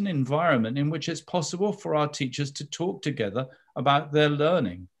create an environment in which it's possible for our teachers to talk together about their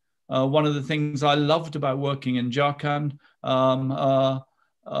learning. One of the things I loved about working in Jharkhand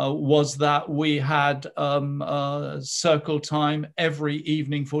was that we had circle time every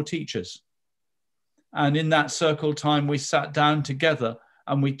evening for teachers. And in that circle time, we sat down together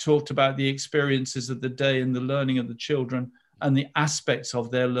and we talked about the experiences of the day and the learning of the children and the aspects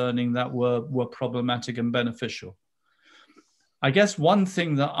of their learning that were problematic and beneficial. I guess one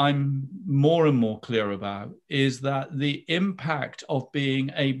thing that I'm more and more clear about is that the impact of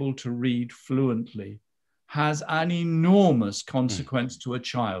being able to read fluently has an enormous consequence to a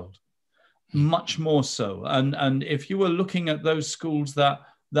child, much more so. And if you were looking at those schools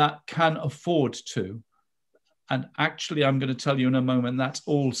that can afford to, and actually I'm going to tell you in a moment, that's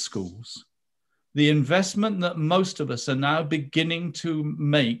all schools. The investment that most of us are now beginning to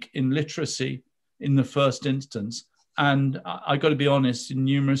make in literacy in the first instance, and I got to be honest, in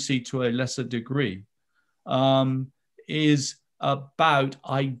numeracy to a lesser degree, is about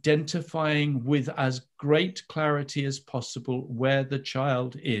identifying with as great clarity as possible where the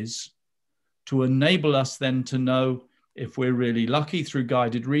child is, to enable us then to know, if we're really lucky through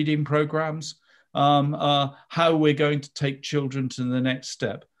guided reading programs, how we're going to take children to the next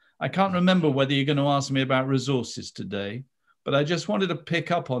step. I can't remember whether you're going to ask me about resources today, but I just wanted to pick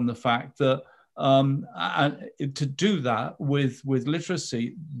up on the fact that to do that with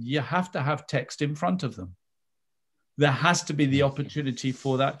literacy, you have to have text in front of them. There has to be the opportunity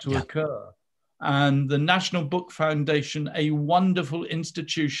for that to occur. And the National Book Foundation, a wonderful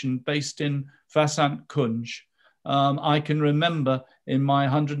institution based in Vasant Kunj, I can remember in my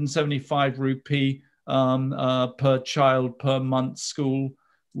 175 rupee per child per month school,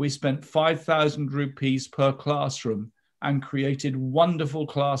 we spent 5,000 rupees per classroom and created wonderful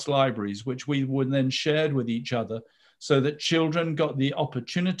class libraries, which we would then shared with each other so that children got the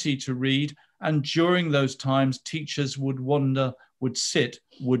opportunity to read. And during those times, teachers would wander, would sit,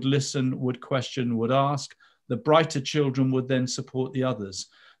 would listen, would question, would ask. The brighter children would then support the others.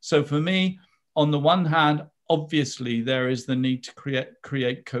 So for me, on the one hand, obviously there is the need to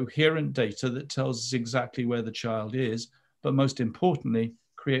create coherent data that tells us exactly where the child is, but most importantly,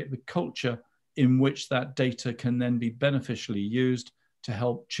 create the culture in which that data can then be beneficially used to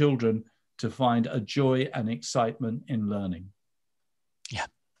help children to find a joy and excitement in learning. Yeah.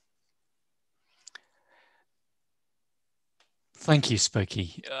 Thank you,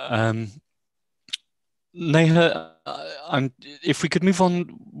 Spoky. Neha, if we could move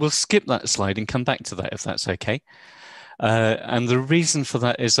on, we'll skip that slide and come back to that if that's okay. And the reason for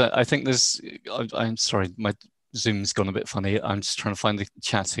that is that I think I'm sorry, my Zoom's gone a bit funny. I'm just trying to find the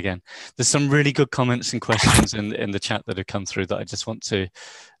chat again. There's some really good comments and questions in the chat that have come through that I just want to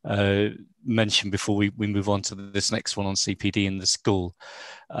mention before we move on to this next one on CPD in the school.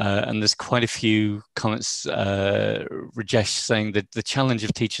 And there's quite a few comments, Rajesh saying that the challenge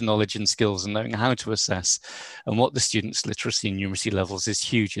of teacher knowledge and skills and knowing how to assess and what the students' literacy and numeracy levels is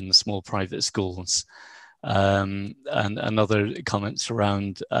huge in the small private schools. And other comments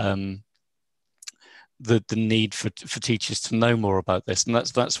around the need for teachers to know more about this. And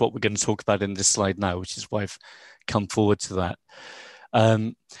that's what we're going to talk about in this slide now, which is why I've come forward to that.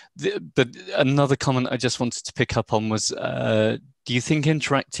 But another comment I just wanted to pick up on was, do you think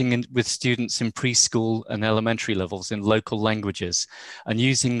interacting with students in preschool and elementary levels in local languages and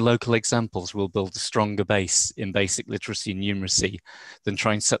using local examples will build a stronger base in basic literacy and numeracy than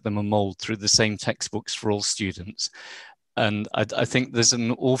try and set them a mold through the same textbooks for all students? And I think there's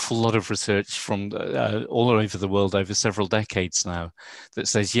an awful lot of research from all over the world over several decades now that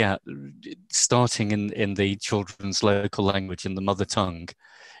says, yeah, starting in the children's local language, in the mother tongue,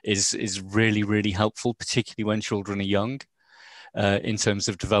 is really, really helpful, particularly when children are young, in terms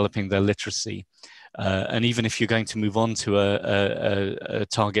of developing their literacy. And even if you're going to move on to a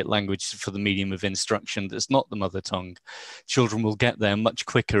target language for the medium of instruction that's not the mother tongue, children will get there much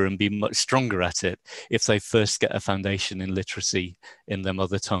quicker and be much stronger at it if they first get a foundation in literacy in their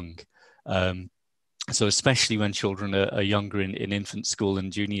mother tongue. So especially when children are younger in infant school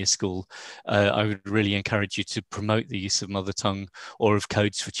and junior school, I would really encourage you to promote the use of mother tongue or of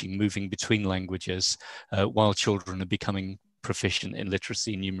code switching, moving between languages while children are becoming proficient in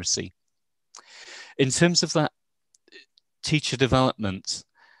literacy and numeracy. In terms of that teacher development,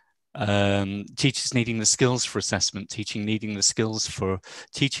 teachers needing the skills for assessment, teaching needing the skills for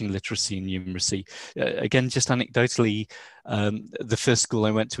teaching literacy and numeracy. Again, just anecdotally, the first school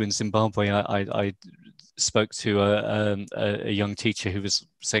I went to in Zimbabwe, I spoke to a young teacher who was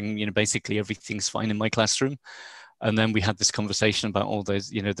saying, you know, basically everything's fine in my classroom. And then we had this conversation about all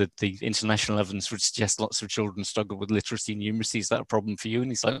those, you know, the international evidence would suggest lots of children struggle with literacy and numeracy. Is that a problem for you? And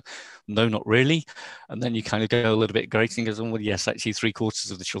he's like, no, not really. And then you kind of go a little bit great and goes, oh, well, yes, actually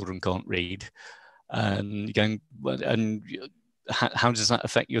 3/4 of the children can't read. And you're going, and how does that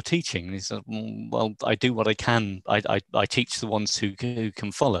affect your teaching? And he said, well, I do what I can. I teach the ones who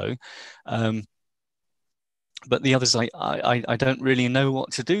can follow. But the others, I don't really know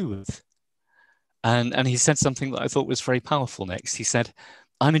what to do with. And he said something that I thought was very powerful next. He said,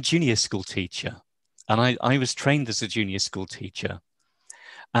 I'm a junior school teacher, and I was trained as a junior school teacher.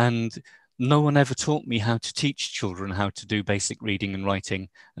 And no one ever taught me how to teach children how to do basic reading and writing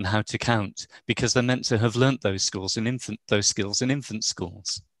and how to count, because they're meant to have learnt those skills in infant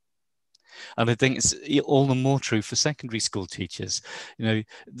schools. And I think it's all the more true for secondary school teachers. You know,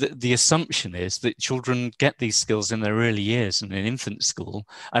 the assumption is that children get these skills in their early years and in infant school,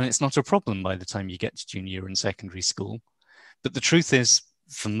 and it's not a problem by the time you get to junior and secondary school. But the truth is,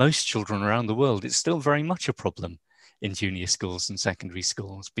 for most children around the world, it's still very much a problem in junior schools and secondary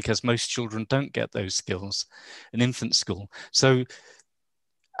schools, because most children don't get those skills in infant school. So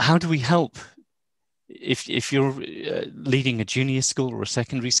how do we help? If you're leading a junior school or a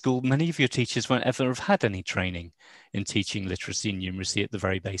secondary school, many of your teachers won't ever have had any training in teaching literacy and numeracy at the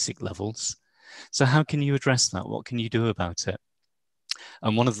very basic levels. So how can you address that? What can you do about it?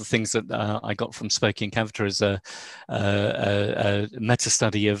 And one of the things that I got from Spokane Caviter is a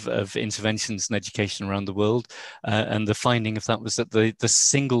meta-study of interventions in education around the world. And the finding of that was that the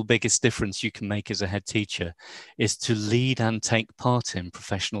single biggest difference you can make as a head teacher is to lead and take part in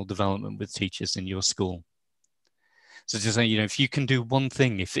professional development with teachers in your school. So just say, you know, if you can do one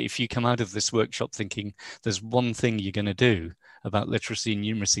thing, if you come out of this workshop thinking there's one thing you're going to do about literacy and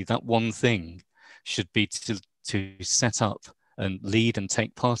numeracy, that one thing should be to set up and lead and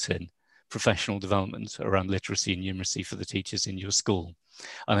take part in professional development around literacy and numeracy for the teachers in your school.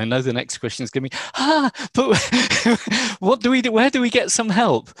 And I know the next question is going to be, but what do we do? Where do we get some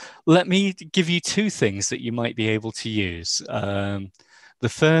help? Let me give you two things that you might be able to use. The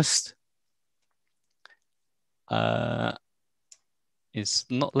first is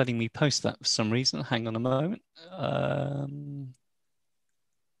not letting me post that for some reason. Hang on a moment.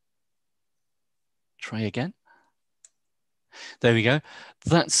 Try again. There we go.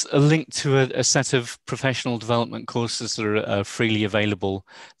 That's a link to a set of professional development courses that are freely available.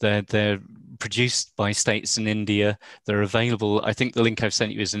 They're produced by states in India. They're available. I think the link I've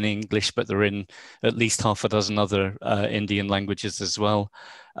sent you is in English, but they're in at least half a dozen other Indian languages as well.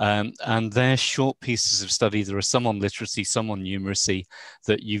 And they're short pieces of study. There are some on literacy, some on numeracy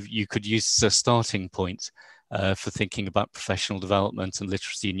that you could use as a starting point for thinking about professional development and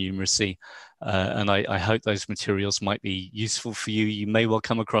literacy and numeracy. And I hope those materials might be useful for you. You may well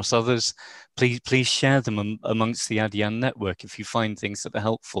come across others. Please share them amongst the Adhyayan network if you find things that are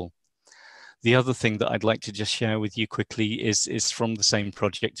helpful. The other thing that I'd like to just share with you quickly is from the same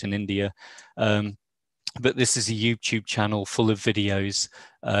project in India. But this is a YouTube channel full of videos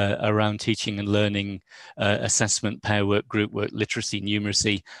around teaching and learning, assessment, pair work, group work, literacy,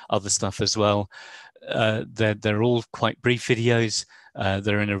 numeracy, other stuff as well. They're all quite brief videos.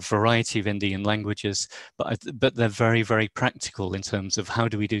 They're in a variety of Indian languages, but they're very, very practical in terms of how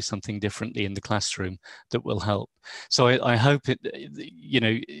do we do something differently in the classroom that will help. So I hope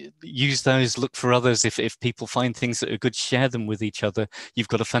use those, look for others. If people find things that are good, share them with each other. You've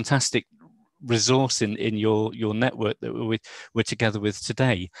got a fantastic resource in your network that we're together with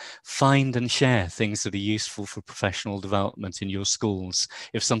today. Find and share things that are useful for professional development in your schools.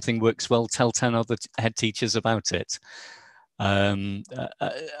 If something works well, tell 10 other head teachers about it. And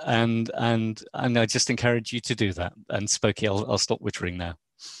I just encourage you to do that. And Spokey, I'll stop wittering now.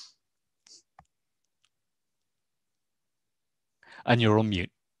 And you're on mute.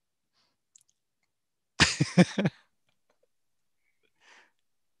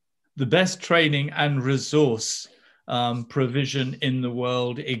 The best training and resource provision in the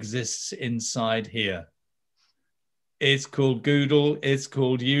world exists inside here. It's called Google, it's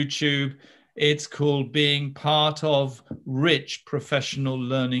called YouTube, it's called being part of rich professional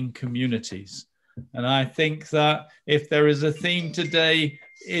learning communities. And I think that if there is a theme today,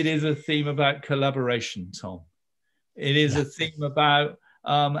 it is a theme about collaboration, Tom. It is a theme about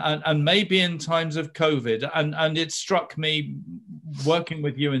and maybe in times of COVID, and it struck me working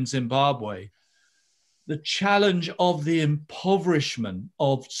with you in Zimbabwe, the challenge of the impoverishment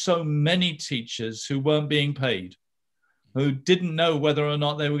of so many teachers who weren't being paid, who didn't know whether or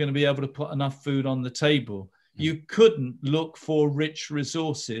not they were going to be able to put enough food on the table. You couldn't look for rich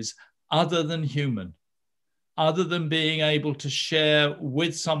resources other than human, other than being able to share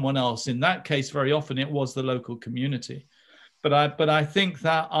with someone else. In that case, very often it was the local community. But I think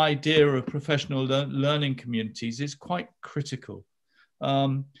that idea of professional learning communities is quite critical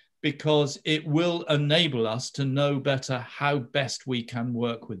because it will enable us to know better how best we can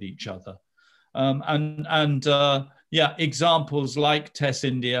work with each other. Examples like TESS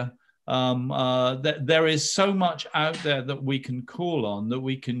India, there is so much out there that we can call on, that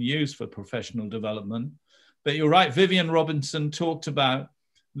we can use for professional development. But you're right, Vivian Robinson talked about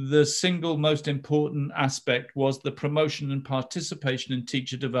the single most important aspect was the promotion and participation in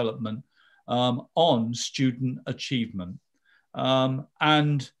teacher development on student achievement.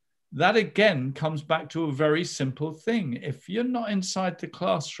 And that again comes back to a very simple thing. If you're not inside the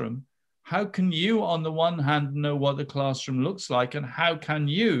classroom, how can you on the one hand know what the classroom looks like, and how can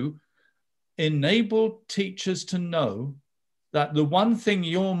you enable teachers to know that the one thing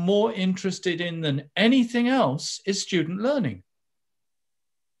you're more interested in than anything else is student learning?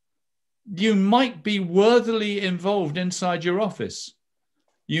 You might be worthily involved inside your office.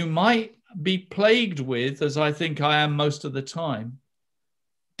 You might be plagued with, as I think I am most of the time,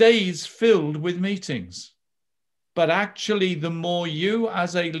 days filled with meetings. But actually, the more you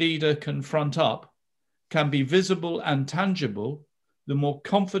as a leader can front up, can be visible and tangible, the more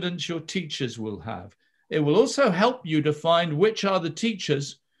confidence your teachers will have. It will also help you to find which are the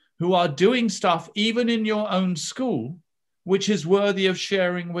teachers who are doing stuff, even in your own school, which is worthy of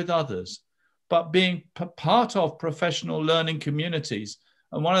sharing with others. But being part of professional learning communities,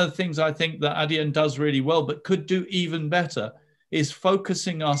 and one of the things I think that Adhyayan does really well, but could do even better, is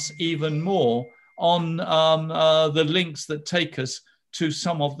focusing us even more on the links that take us to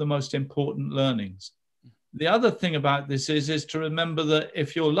some of the most important learnings. The other thing about this is to remember that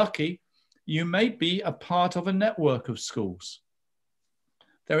if you're lucky, you may be a part of a network of schools.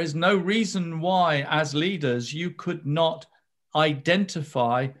 There is no reason why, as leaders, you could not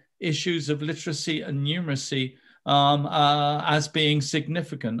identify issues of literacy and numeracy as being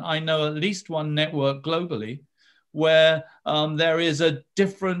significant. I know at least one network globally where there is a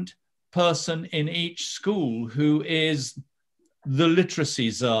different person in each school who is the literacy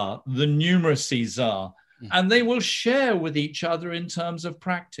czar, the numeracy czar, and they will share with each other in terms of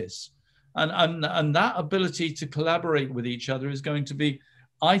practice. And that ability to collaborate with each other is going to be,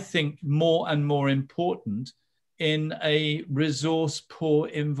 I think, more and more important in a resource-poor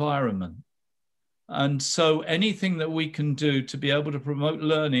environment. And so anything that we can do to be able to promote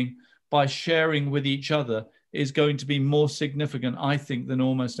learning by sharing with each other is going to be more significant, I think, than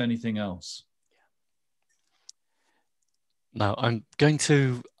almost anything else. Now, I'm going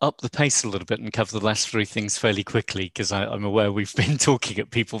to up the pace a little bit and cover the last three things fairly quickly, because I'm aware we've been talking at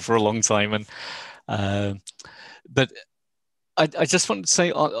people for a long time. But I just want to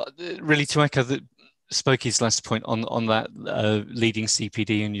say, really to echo Spokey's last point on that leading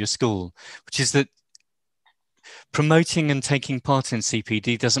CPD in your school, which is that promoting and taking part in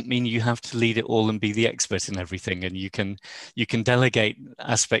CPD doesn't mean you have to lead it all and be the expert in everything, and you can delegate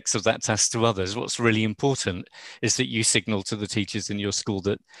aspects of that task to others. What's really important is that you signal to the teachers in your school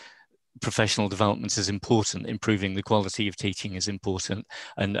that professional development is important, improving the quality of teaching is important,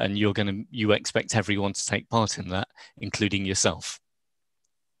 and you expect everyone to take part in that, including yourself.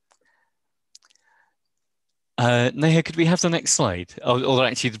 Neha, could we have the next slide? Or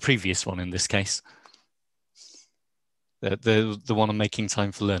actually the previous one in this case. The one on making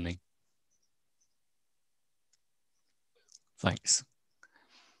time for learning. Thanks.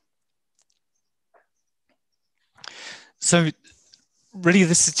 So really,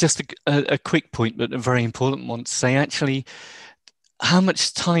 this is just a quick point, but a very important one to say. Actually, how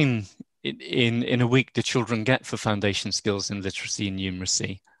much time in a week do children get for foundation skills in literacy and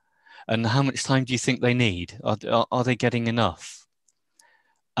numeracy? And how much time do you think they need? Are they getting enough?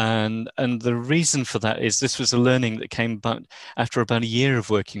 And the reason for that is this was a learning that came about after about a year of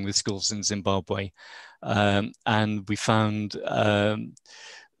working with schools in Zimbabwe. And we found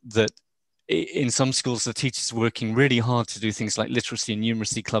that in some schools, the teachers were working really hard to do things like literacy and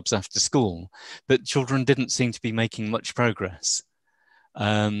numeracy clubs after school, but children didn't seem to be making much progress.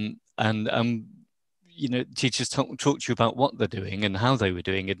 You know, teachers talk to you about what they're doing and how they were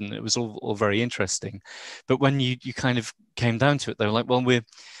doing it, and it was all very interesting. But when you kind of came down to it, they were like, well,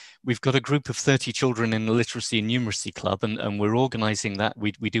 we've got a group of 30 children in the literacy and numeracy club, and we're organizing that.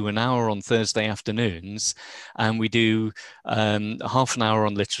 We do an hour on Thursday afternoons, and we do half an hour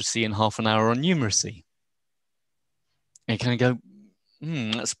on literacy and half an hour on numeracy. And you kind of go,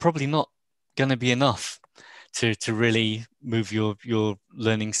 that's probably not going to be enough to really move your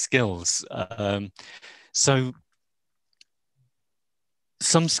learning skills. So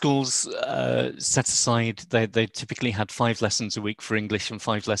some schools set aside, they typically had 5 lessons a week for English and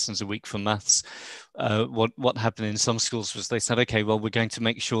 5 lessons a week for maths. What happened in some schools was they said, okay, well, we're going to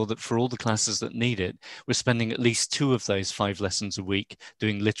make sure that for all the classes that need it, we're spending at least 2 of those 5 lessons a week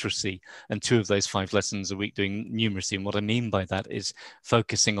doing literacy and 2 of those 5 lessons a week doing numeracy. And what I mean by that is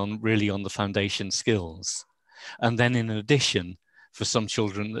focusing really on the foundation skills. And then in addition, for some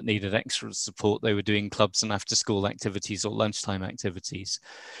children that needed extra support, they were doing clubs and after school activities or lunchtime activities.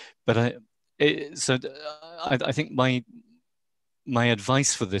 But I think my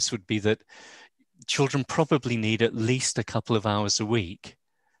advice for this would be that children probably need at least a couple of hours a week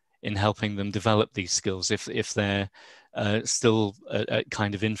in helping them develop these skills. If they're still at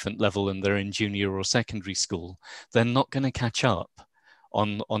kind of infant level and they're in junior or secondary school, they're not going to catch up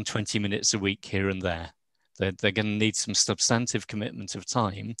on 20 minutes a week here and there. They're going to need some substantive commitment of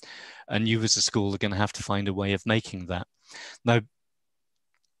time, and you as a school are going to have to find a way of making that. Now,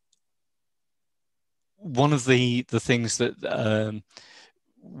 one of the things that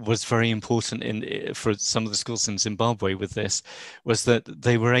was very important for some of the schools in Zimbabwe with this was that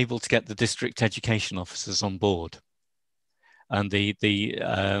they were able to get the district education officers on board. And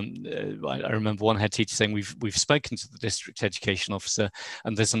I remember one head teacher saying, we've spoken to the district education officer,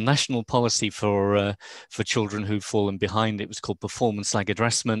 and there's a national policy for children who've fallen behind. It was called performance lag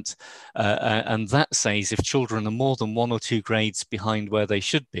addressment, and that says if children are more than 1 or 2 grades behind where they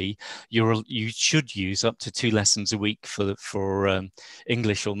should be, you should use up to 2 lessons a week for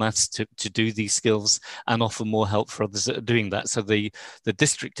English or maths to do these skills, and offer more help for others that are doing that. So the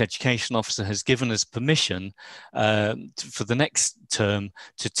district education officer has given us permission for the next term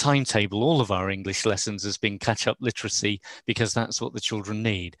to timetable all of our English lessons as being catch-up literacy, because that's what the children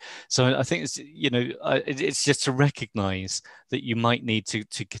need. So I think it's just to recognise that you might need to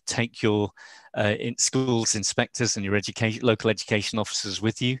take your schools inspectors and your local education officers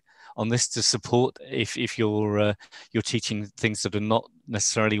with you on this to support if you're teaching things that are not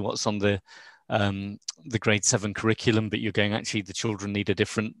necessarily what's on the grade 7 curriculum, but you're going, actually the children need a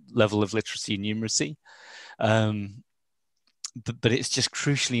different level of literacy and numeracy. But it's just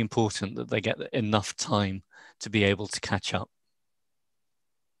crucially important that they get enough time to be able to catch up.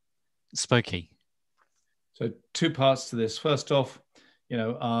 Spokey. So 2 parts to this. First off,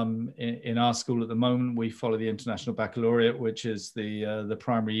 in our school at the moment, we follow the International Baccalaureate, which is the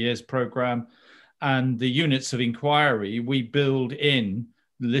primary years program, and the units of inquiry, we build in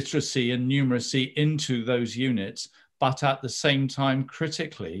literacy and numeracy into those units, but at the same time,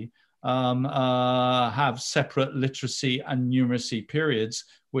 critically, have separate literacy and numeracy periods,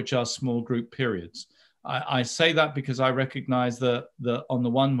 which are small group periods. I say that because I recognize that on the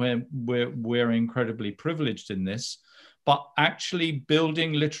one way we're incredibly privileged in this, but actually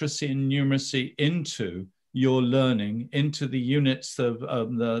building literacy and numeracy into your learning, into the units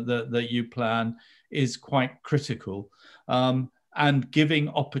that you plan, is quite critical. And giving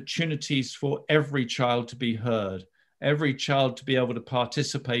opportunities for every child to be heard, every child to be able to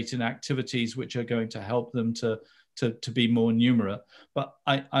participate in activities which are going to help them to be more numerate. But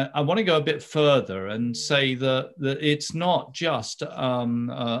I want to go a bit further and say that it's not just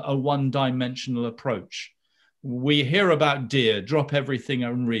a one-dimensional approach. We hear about DEAR, drop everything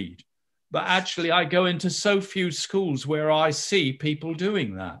and read. But actually, I go into so few schools where I see people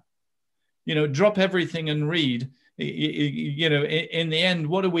doing that. You know, drop everything and read. You know, in the end,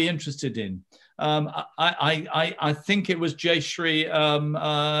 what are we interested in? I think it was Jayashree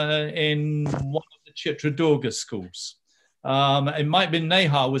in one of the Chitradurga schools. It might have been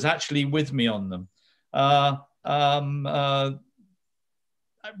Neha was actually with me on them.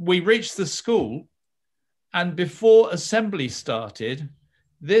 We reached the school, and before assembly started,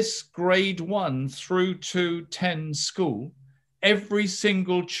 this grade 1 through to 10 school, every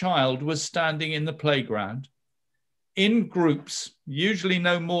single child was standing in the playground in groups, usually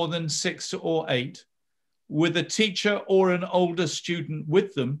no more than 6 or 8, with a teacher or an older student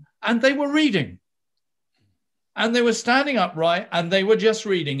with them, and they were reading. And they were standing upright and they were just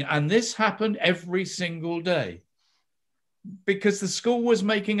reading. And this happened every single day, because the school was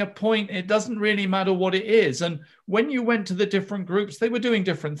making a point. It doesn't really matter what it is. And when you went to the different groups, they were doing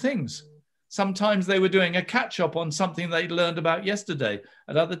different things. Sometimes they were doing a catch-up on something they learned about yesterday.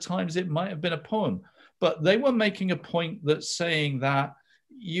 At other times, it might have been a poem. But they were making a point that's saying that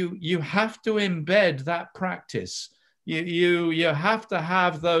you have to embed that practice. You have to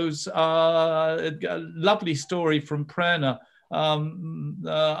have those, lovely story from Prerna,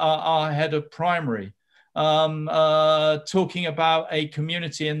 our head of primary, talking about a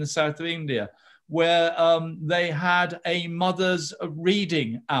community in the south of India where they had a mother's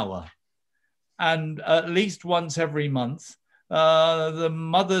reading hour. And at least once every month,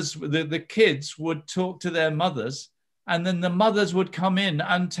 the kids would talk to their mothers, and then the mothers would come in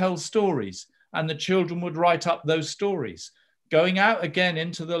and tell stories, and the children would write up those stories, going out again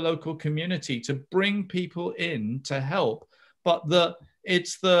into the local community to bring people in to help. But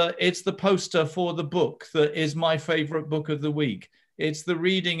it's the poster for the book that is my favorite book of the week. It's the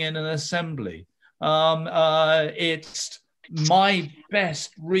reading in an assembly. It's my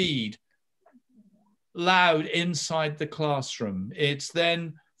best read loud inside the classroom. It's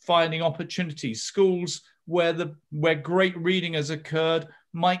then finding opportunities. Schools where great reading has occurred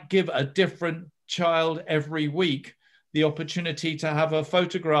might give a different child every week the opportunity to have a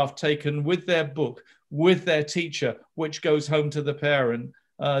photograph taken with their book, with their teacher, which goes home to the parent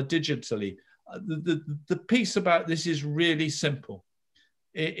digitally. The piece about this is really simple.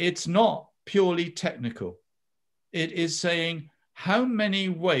 It's not purely technical. It is saying how many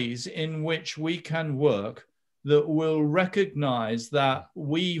ways in which we can work that will recognize that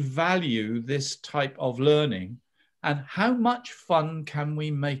we value this type of learning, and how much fun can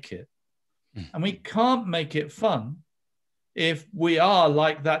we make it? And we can't make it fun if we are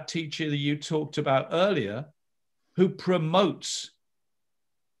like that teacher that you talked about earlier, who promotes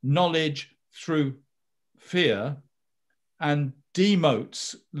knowledge through fear and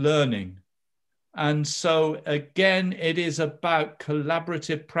demotes learning. And so again, it is about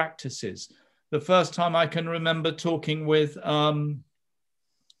collaborative practices. The first time I can remember talking with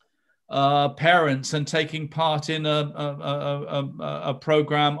parents and taking part in a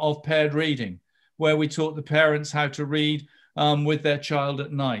program of paired reading, where we taught the parents how to read with their child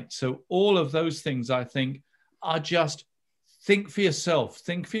at night. So all of those things, I think, are just think for yourself,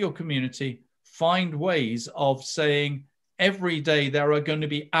 think for your community, find ways of saying every day there are going to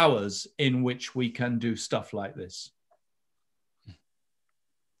be hours in which we can do stuff like this.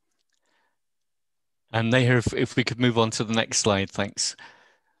 And Neha, if we could move on to the next slide, thanks.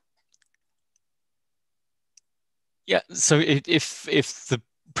 Yeah, so if the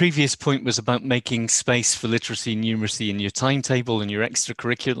previous point was about making space for literacy and numeracy in your timetable and your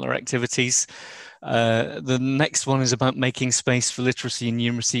extracurricular activities, the next one is about making space for literacy and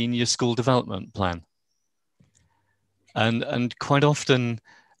numeracy in your school development plan. And quite often,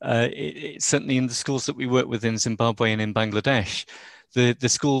 certainly in the schools that we work with in Zimbabwe and in Bangladesh, the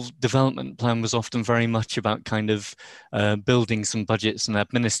school development plan was often very much about kind of building some budgets and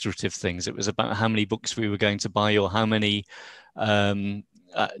administrative things. It was about how many books we were going to buy or how many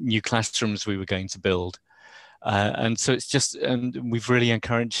new classrooms we were going to build. And so it's just, and we've really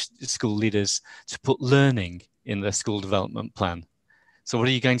encouraged school leaders to put learning in their school development plan. So what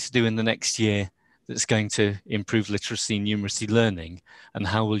are you going to do in the next year that's going to improve literacy and numeracy learning? And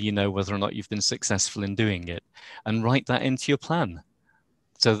how will you know whether or not you've been successful in doing it? And write that into your plan,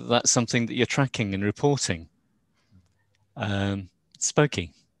 so that that's something that you're tracking and reporting.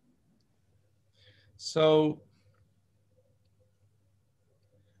 Spokey. So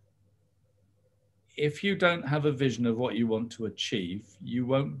if you don't have a vision of what you want to achieve, you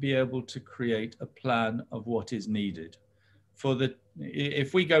won't be able to create a plan of what is needed.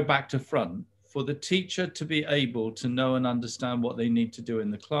 If we go back to front, for the teacher to be able to know and understand what they need to do in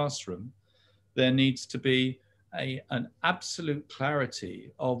the classroom, there needs to be an absolute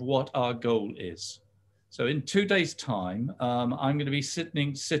clarity of what our goal is. So in 2 days' time, I'm going to be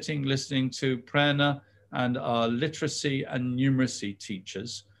sitting listening to Prerna and our literacy and numeracy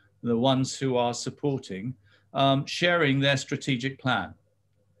teachers, the ones who are supporting, sharing their strategic plan.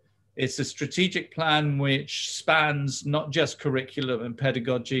 It's a strategic plan which spans not just curriculum and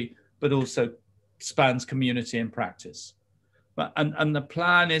pedagogy, but also spans community and practice. And the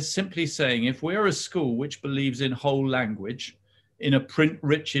plan is simply saying, if we're a school which believes in whole language, in a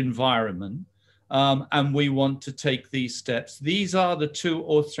print-rich environment, and we want to take these steps, these are the 2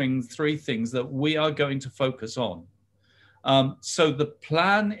 or 3 things that we are going to focus on. So the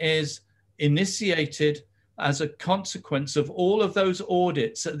plan is initiated as a consequence of all of those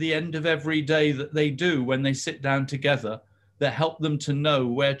audits at the end of every day that they do when they sit down together, that help them to know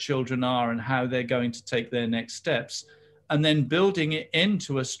where children are and how they're going to take their next steps, and then building it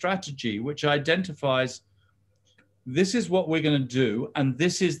into a strategy which identifies, this is what we're going to do, and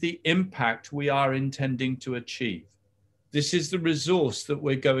this is the impact we are intending to achieve. This is the resource that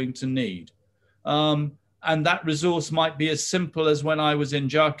we're going to need. And that resource might be as simple as when I was in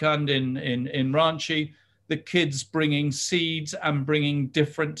Jharkhand, in Ranchi, the kids bringing seeds and bringing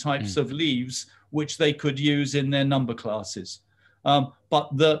different types of leaves, which they could use in their number classes.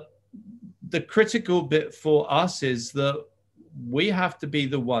 But the critical bit for us is that we have to be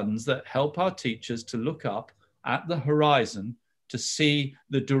the ones that help our teachers to look up at the horizon to see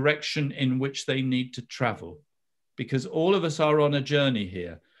the direction in which they need to travel, because all of us are on a journey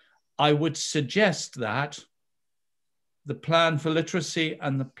here. I would suggest that the plan for literacy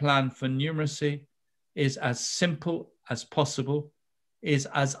and the plan for numeracy is as simple as possible, is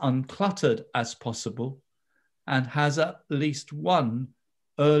as uncluttered as possible, and has at least one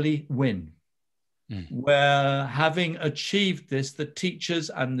early win. Where, having achieved this, the teachers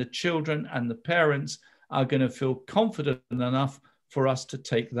and the children and the parents are going to feel confident enough for us to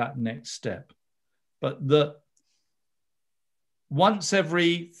take that next step. But once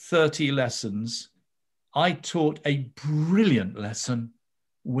every 30 lessons, I taught a brilliant lesson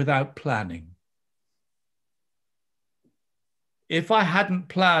without planning. If I hadn't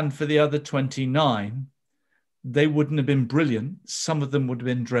planned for the other 29, they wouldn't have been brilliant. Some of them would have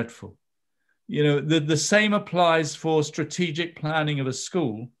been dreadful. You know, the same applies for strategic planning of a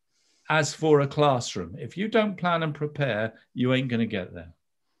school as for a classroom. If you don't plan and prepare, you ain't going to get there.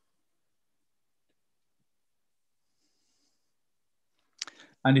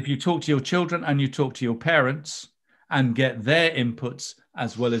 And if you talk to your children and you talk to your parents and get their inputs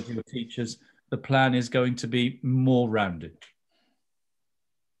as well as your teachers, the plan is going to be more rounded.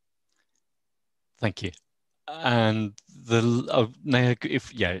 Thank you. And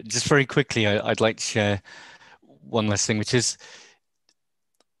just very quickly, I'd like to share one last thing, which is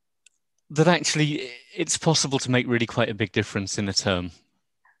that actually it's possible to make really quite a big difference in a term.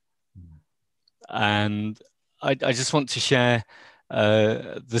 And I just want to share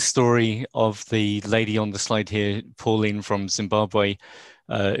the story of the lady on the slide here, Pauline from Zimbabwe,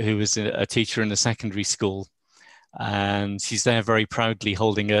 who was a teacher in a secondary school. And she's there very proudly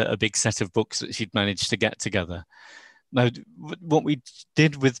holding a big set of books that she'd managed to get together. Now, what we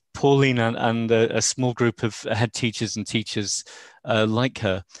did with Pauline and a small group of head teachers and teachers like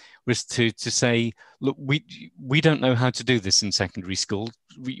her was to say, look, we don't know how to do this in secondary school.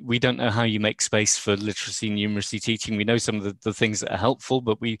 We don't know how you make space for literacy and numeracy teaching. We know some of the things that are helpful,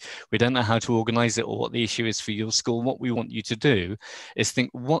 but we don't know how to organize it or what the issue is for your school. What we want you to do is think,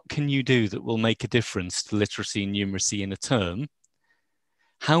 what can you do that will make a difference to literacy and numeracy in a term?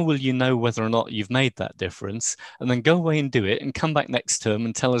 How will you know whether or not you've made that difference? And then go away and do it and come back next term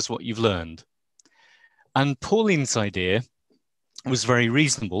and tell us what you've learned. And Pauline's idea was very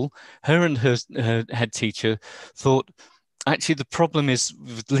reasonable. Her and her head teacher thought, actually, the problem is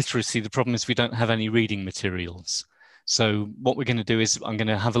with literacy, the problem is we don't have any reading materials. So what we're going to do is I'm going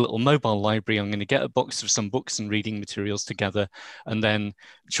to have a little mobile library. I'm going to get a box of some books and reading materials together, and then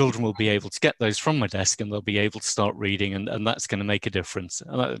children will be able to get those from my desk and they'll be able to start reading, and that's going to make a difference.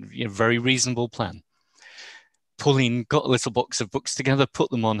 Very reasonable plan. Pauline got a little box of books together, put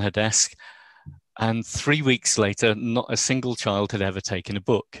them on her desk, and 3 weeks later, not a single child had ever taken a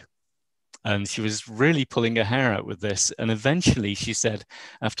book. And she was really pulling her hair out with this. And eventually she said,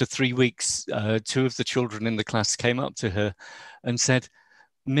 after 3 weeks, 2 of the children in the class came up to her and said,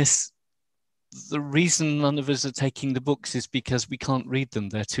 "Miss, the reason none of us are taking the books is because we can't read them.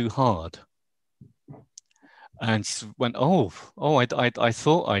 They're too hard." And she went, I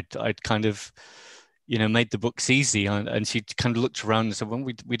thought I'd kind of, made the books easy. And she kind of looked around and said, "Well,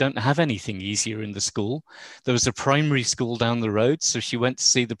 we don't have anything easier in the school." There was a primary school down the road. So she went to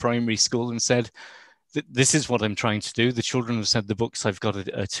see the primary school and said, "This is what I'm trying to do. The children have said the books I've got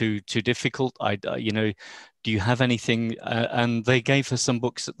are too difficult. Do you have anything?" And they gave her some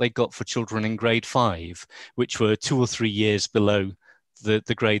books that they got for children in grade 5, which were 2 or 3 years below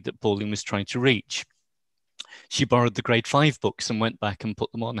the grade that Pauline was trying to reach. She borrowed the grade 5 books and went back and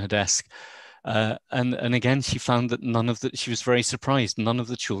put them on her desk. And again, she found that she was very surprised. None of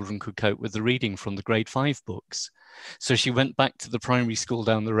the children could cope with the reading from the grade 5 books. So she went back to the primary school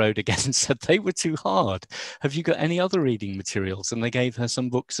down the road again and said, "They were too hard. Have you got any other reading materials?" And they gave her some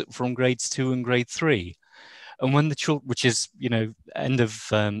books from grades 2 and grade 3. And when the children, which is, end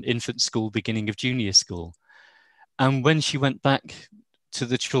of infant school, beginning of junior school. And when she went back to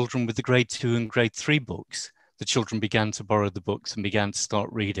the children with the grade 2 and grade 3 books, the children began to borrow the books and began to start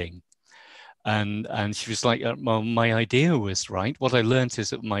reading. And she was like, "Well, my idea was right. What I learned is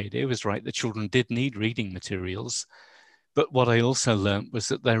that my idea was right. The children did need reading materials. But what I also learned was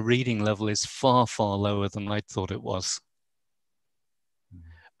that their reading level is far, far lower than I thought it was."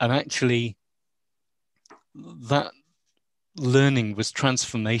 And actually, that learning was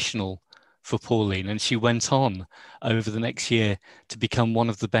transformational for Pauline. And she went on over the next year to become one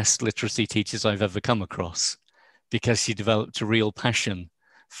of the best literacy teachers I've ever come across, because she developed a real passion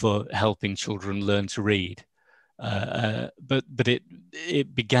for helping children learn to read. But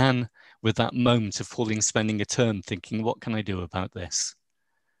it began with that moment of Pauline spending a term thinking, what can I do about this?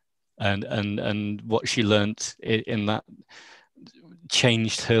 And what she learnt in that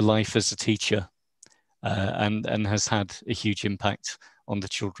changed her life as a teacher, and has had a huge impact on the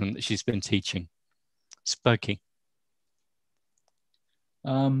children that she's been teaching. Spokey.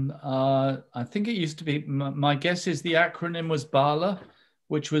 I think it used to be, my guess is the acronym was BALA,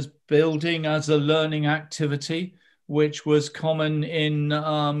 which was building as a learning activity, which was common in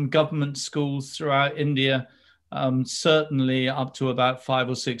government schools throughout India, certainly up to about 5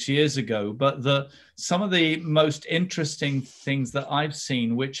 or 6 years ago. But some of the most interesting things that I've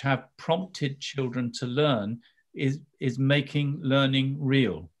seen which have prompted children to learn is making learning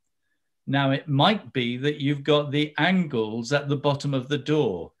real. Now, it might be that you've got the angles at the bottom of the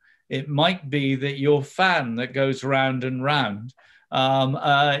door. It might be that your fan that goes round and round.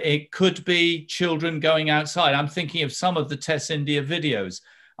 It could be children going outside. I'm thinking of some of the TESS India videos.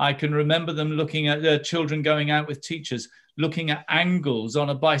 I can remember them looking at children going out with teachers, looking at angles on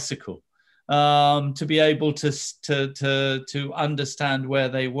a bicycle to be able to understand where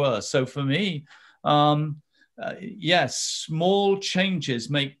they were. So for me, yes, small changes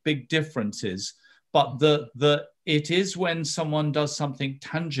make big differences, but it is when someone does something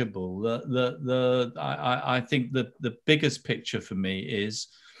tangible. I think the biggest picture for me is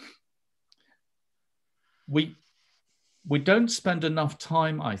we don't spend enough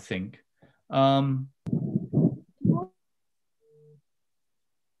time, I think.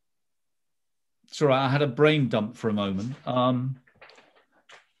 Sorry, I had a brain dump for a moment.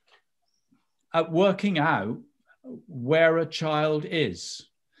 At working out where a child is.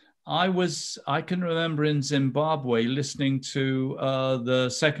 I can remember in Zimbabwe listening to the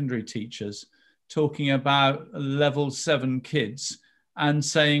secondary teachers talking about level 7 kids and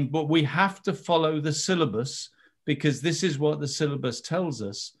saying, but we have to follow the syllabus because this is what the syllabus tells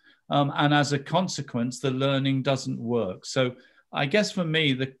us. And as a consequence, the learning doesn't work. So I guess for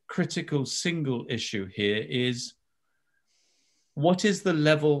me, the critical single issue here is, what is the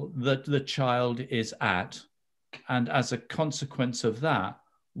level that the child is at? And as a consequence of that,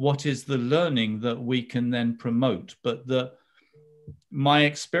 what is the learning that we can then promote? But my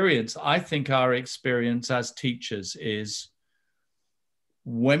experience, I think our experience as teachers is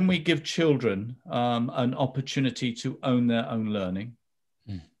when we give children an opportunity to own their own learning,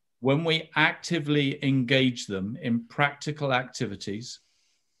 when we actively engage them in practical activities,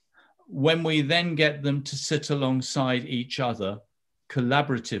 when we then get them to sit alongside each other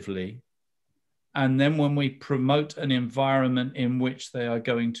collaboratively, And then when we promote an environment in which they are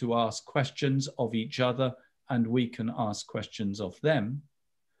going to ask questions of each other and we can ask questions of them,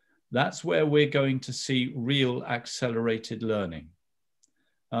 that's where we're going to see real accelerated learning.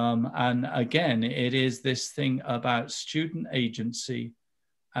 And again, it is this thing about student agency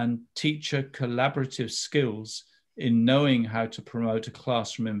and teacher collaborative skills in knowing how to promote a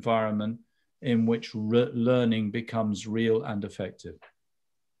classroom environment in which learning becomes real and effective.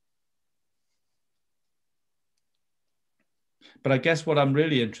 But I guess what I'm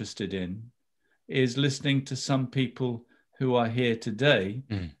really interested in is listening to some people who are here today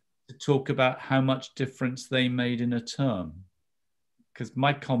to talk about how much difference they made in a term. Because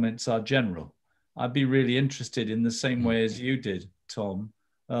my comments are general. I'd be really interested in the same way as you did, Tom,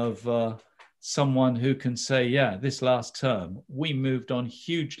 of someone who can say, yeah, this last term, we moved on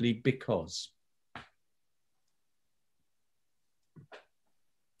hugely because.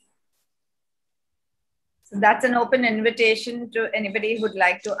 So that's an open invitation to anybody who'd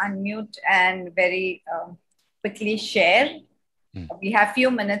like to unmute and very quickly share. We have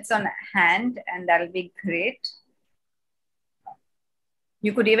few minutes on hand and that'll be great.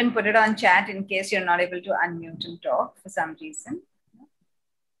 You could even put it on chat in case you're not able to unmute and talk for some reason.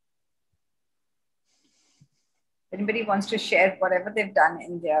 Anybody wants to share whatever they've done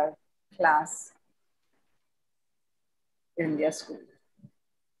in their class, in their school?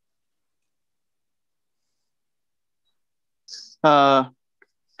 Can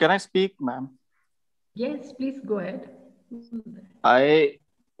I speak, ma'am? Yes, please go ahead. I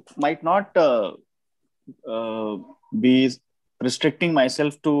might not be restricting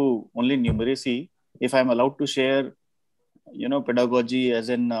myself to only numeracy. If I'm allowed to share, pedagogy as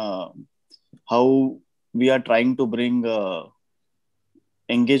in how we are trying to bring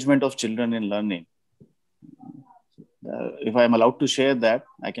engagement of children in learning. If I'm allowed to share that,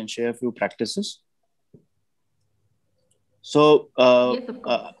 I can share a few practices. So, yes, of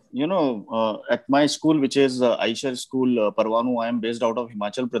course. at my school, which is Aishar School, Parwanu, I am based out of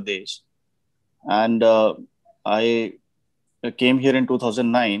Himachal Pradesh. And I came here in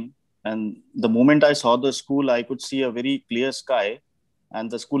 2009. And the moment I saw the school, I could see a very clear sky. And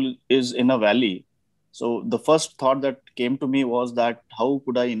the school is in a valley. So the first thought that came to me was that how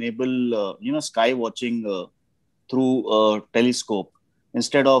could I enable, sky watching through a telescope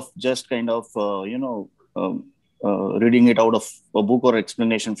instead of just kind of, reading it out of a book or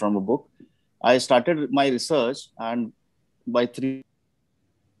explanation from a book. I started my research and by 3.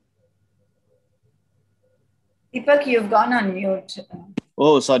 Deepak, you've gone on mute.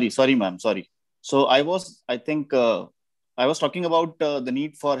 Oh, sorry, ma'am. Sorry. So I was talking about the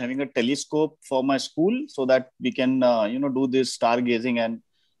need for having a telescope for my school so that we can, do this stargazing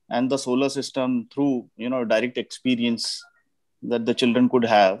and the solar system through, direct experience that the children could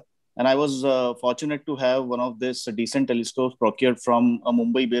have. And I was fortunate to have one of this decent telescopes procured from a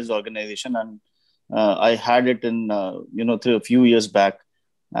Mumbai-based organization. And I had it in, through a few years back.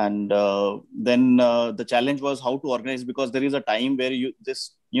 And then the challenge was how to organize, because there is a time where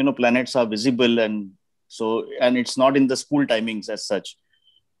planets are visible. And it's not in the school timings as such.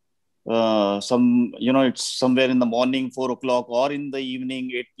 It's somewhere in the morning, 4 o'clock, or in the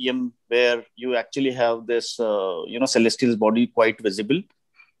evening, 8 p.m., where you actually have this, celestial body quite visible.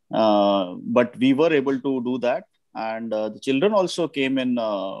 But we were able to do that. And the children also came in,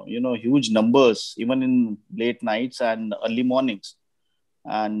 huge numbers, even in late nights and early mornings.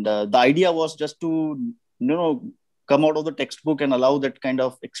 And the idea was just to, come out of the textbook and allow that kind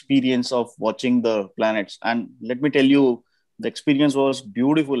of experience of watching the planets. And let me tell you, the experience was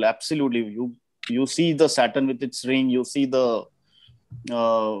beautiful. Absolutely. You see the Saturn with its ring, you see the,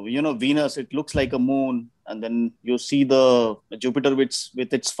 Venus, it looks like a moon. And then you see the Jupiter with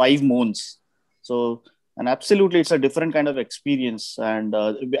its 5 moons. So, and absolutely, it's a different kind of experience. And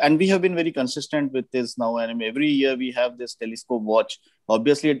we have been very consistent with this now. And every year we have this telescope watch.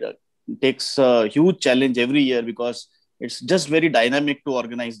 Obviously, it takes a huge challenge every year because it's just very dynamic to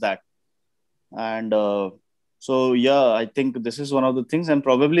organize that. And so, yeah, I think this is one of the things. And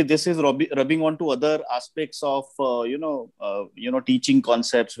probably this is rubbing on to other aspects of, teaching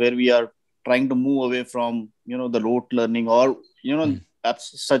concepts where we are trying to move away from, the rote learning or,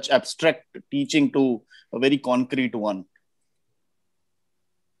 such abstract teaching to a very concrete one.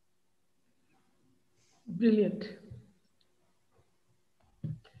 Brilliant.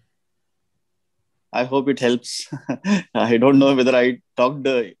 I hope it helps. I don't know whether I talked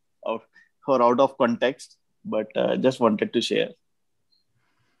or out of context, but just wanted to share.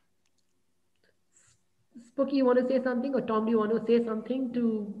 Spooky, you want to say something, or Tom, do you want to say something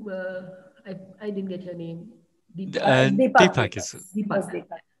to, I didn't get your name. Deepak is. Deepak.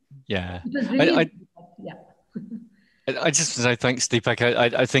 Yeah. It was really, yeah. I just say thanks, Deepak.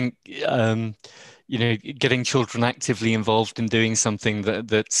 I think you know, getting children actively involved in doing something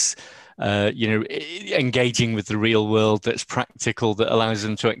that's you know, engaging with the real world, that's practical, that allows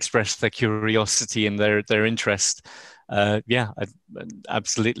them to express their curiosity and their interest. Yeah,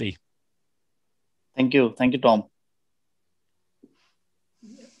 absolutely. Thank you, Tom.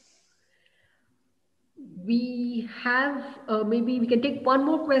 We have maybe we can take one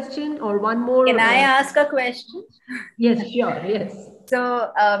more question or one more. Can I ask a question? Yes, sure. Yes.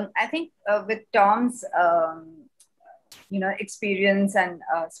 So I think with Tom's you know, experience and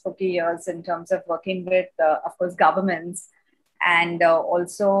spooky years in terms of working with, of course, governments, and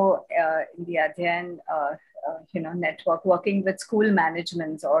also in the Adhyayan you know, network, working with school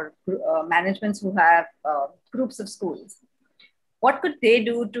managements or managements who have groups of schools. What could they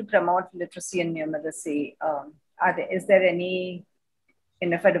do to promote literacy and numeracy? Is there any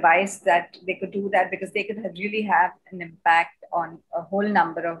enough advice that they could do that, because they could really have an impact on a whole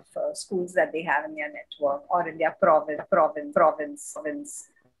number of schools that they have in their network or in their province,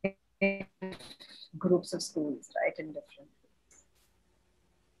 groups of schools, right, in different.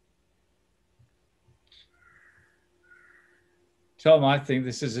 Tom, I think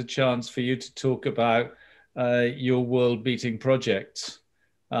this is a chance for you to talk about your world-beating projects,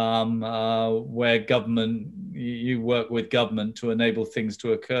 where you work with government to enable things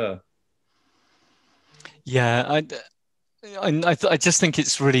to occur. Yeah, I just think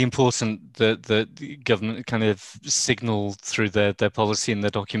it's really important that the government kind of signal through their policy and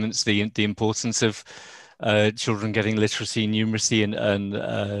their documents the importance of children getting literacy, numeracy,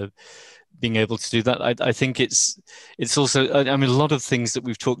 and being able to do that. I think it's also, I mean, a lot of things that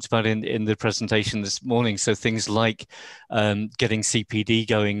we've talked about in the presentation this morning. So things like getting CPD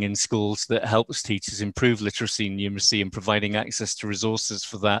going in schools that helps teachers improve literacy and numeracy, and providing access to resources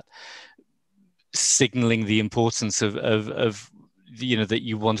for that, signaling the importance of you know, that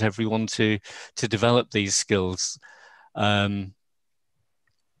you want everyone to develop these skills.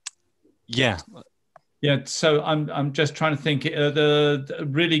 Yeah. Yeah, so I'm just trying to think. The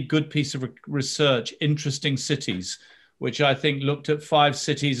really good piece of research, Interesting Cities, which I think looked at 5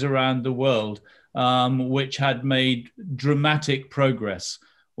 cities around the world, which had made dramatic progress.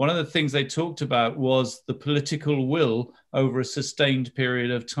 One of the things they talked about was the political will over a sustained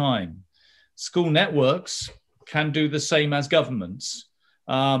period of time. School networks can do the same as governments.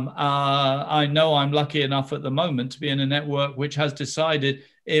 I know I'm lucky enough at the moment to be in a network which has decided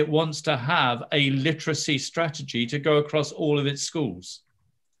it wants to have a literacy strategy to go across all of its schools.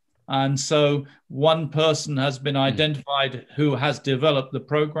 And so one person has been identified who has developed the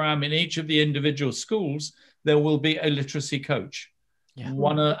program. In each of the individual schools, there will be a literacy coach. Yeah.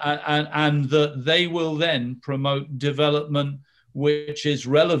 And that they will then promote development which is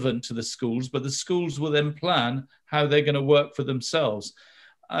relevant to the schools, but the schools will then plan how they're going to work for themselves.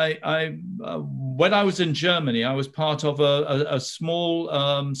 When I was in Germany, I was part of a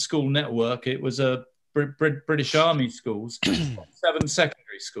small school network. It was a British Army schools, 7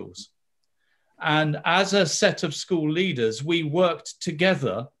 secondary schools. And as a set of school leaders, we worked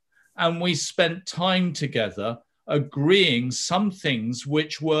together and we spent time together agreeing some things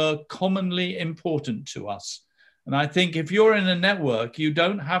which were commonly important to us. And I think if you're in a network, you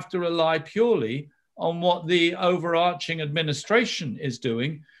don't have to rely purely on what the overarching administration is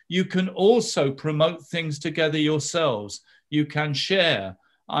doing. You can also promote things together yourselves. You can share.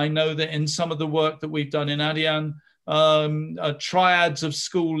 I know that in some of the work that we've done in Adhyayan, triads of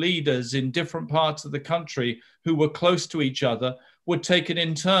school leaders in different parts of the country who were close to each other were taken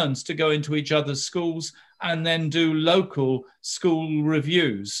in turns to go into each other's schools and then do local school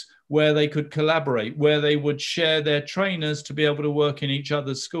reviews where they could collaborate, where they would share their trainers to be able to work in each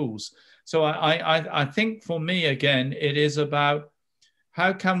other's schools. So I think for me, again, it is about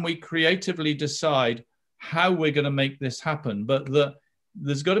how can we creatively decide how we're going to make this happen, but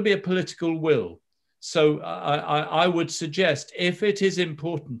there's got to be a political will. So I would suggest, if it is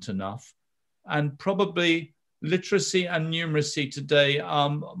important enough, and probably literacy and numeracy today are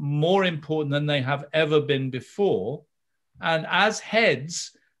more important than they have ever been before, and as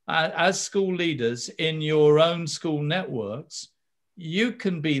heads, as school leaders in your own school networks, you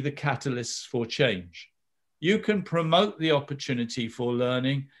can be the catalysts for change. You can promote the opportunity for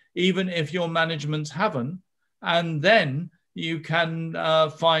learning, even if your managements haven't, and then you can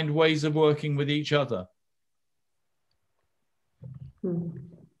find ways of working with each other.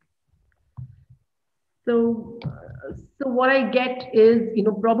 So what I get is, you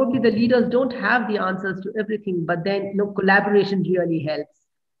know, probably the leaders don't have the answers to everything, but then, you know, collaboration really helps.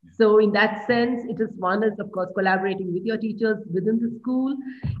 So in that sense, it is one is, of course, collaborating with your teachers within the school.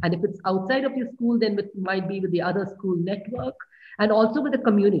 And if it's outside of your school, then it might be with the other school network and also with the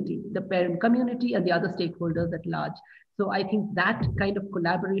community, the parent community and the other stakeholders at large. So I think that kind of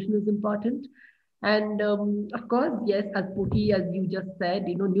collaboration is important. And of course, yes, as Poti, as you just said,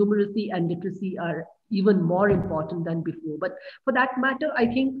 numeracy and literacy are even more important than before. But for that matter, I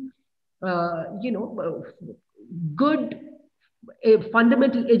think, good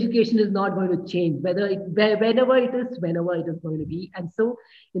fundamental education is not going to change, whenever it is, whenever it is going to be. And so,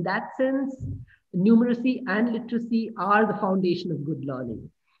 in that sense, numeracy and literacy are the foundation of good learning.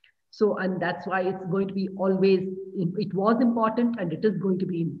 So, and that's why it's going to be always, it was important and it is going to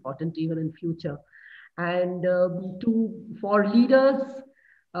be important even in future. And for leaders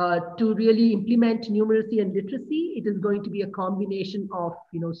to really implement numeracy and literacy, it is going to be a combination of,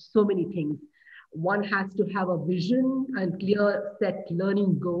 so many things. One has to have a vision and clear set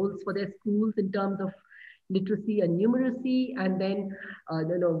learning goals for their schools in terms of literacy and numeracy, and then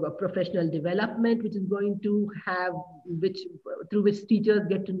professional development, which is going to have, through which teachers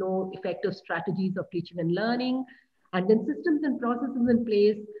get to know effective strategies of teaching and learning, and then systems and processes in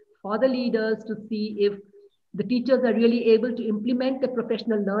place for the leaders to see if the teachers are really able to implement the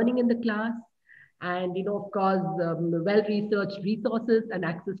professional learning in the class. And, of course, well-researched resources and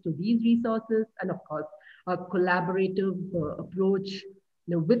access to these resources. And of course, a collaborative approach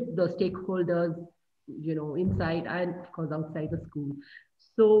with the stakeholders, inside and of course outside the school.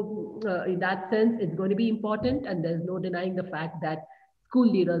 So in that sense, it's going to be important. And there's no denying the fact that school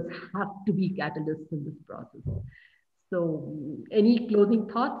leaders have to be catalysts in this process. So any closing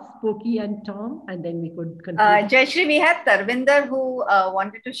thoughts, Poki and Tom, and then we could continue. Jayashree, we had Tarvinder who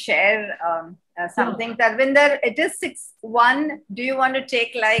wanted to share something. Yeah. Tarvinder, it is 6:01. Do you want to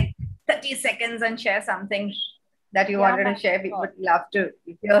take like 30 seconds and share something that you wanted to share? We would love to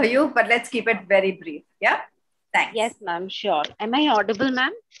hear you, but let's keep it very brief. Yeah? Thanks. Yes, ma'am, sure. Am I audible,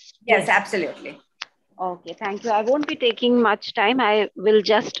 ma'am? Yes, absolutely. Okay, thank you. I won't be taking much time. I will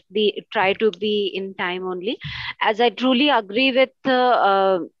just try to be in time only. As I truly agree with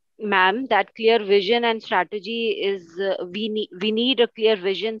ma'am, that clear vision and strategy is, we need a clear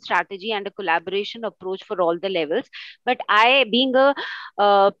vision, strategy, and a collaboration approach for all the levels. But I, being a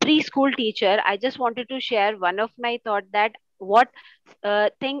preschool teacher, I just wanted to share one of my thought that what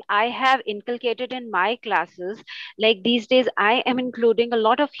thing I have inculcated in my classes, like these days I am including a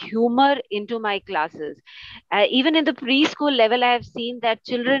lot of humor into my classes. Even in the preschool level, I have seen that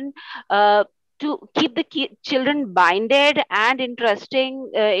children, to keep the children binded and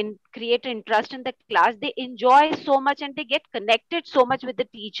interesting, create interest in the class, they enjoy so much and they get connected so much with the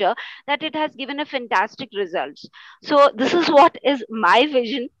teacher that it has given a fantastic results. So this is what is my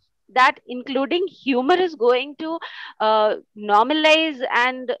vision, that including humor is going to normalize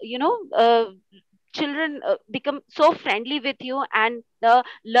and children become so friendly with you and the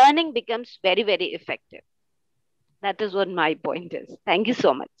learning becomes very, very effective. That is what my point is. Thank you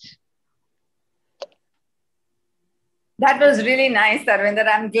so much. That was really nice, Tarvinder.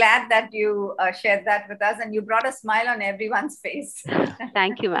 I'm glad that you shared that with us and you brought a smile on everyone's face.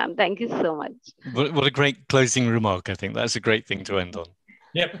 Thank you, ma'am. Thank you so much. What a great closing remark. I think that's a great thing to end on.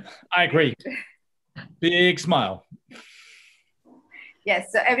 Yep, I agree. Big smile.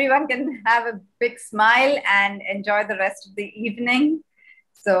 Yes, so everyone can have a big smile and enjoy the rest of the evening.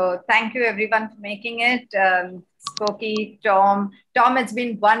 So thank you everyone for making it. Spoky, Tom, it's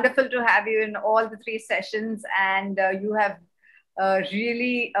been wonderful to have you in all the 3 sessions, and you have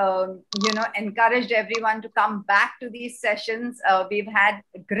really, encouraged everyone to come back to these sessions. We've had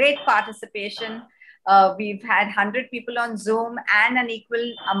great participation. We've had 100 people on Zoom and an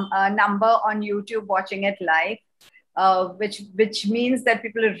equal number on YouTube watching it live. Which means that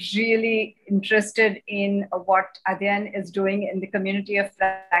people are really interested in what Adhyayan is doing in the community of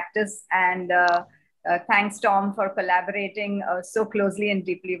practice. And thanks, Tom, for collaborating so closely and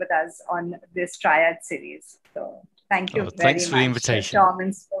deeply with us on this Triad series. So thank you very thanks much. For the invitation. Tom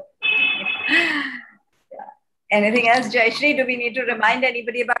and yeah. Anything else, Jayashree? Do we need to remind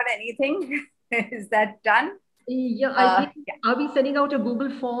anybody about anything? Is that done? Yeah, I think, are we sending out a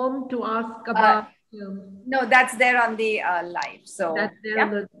Google form to ask about... No, that's there on the live. So that's there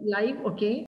on the live. Okay.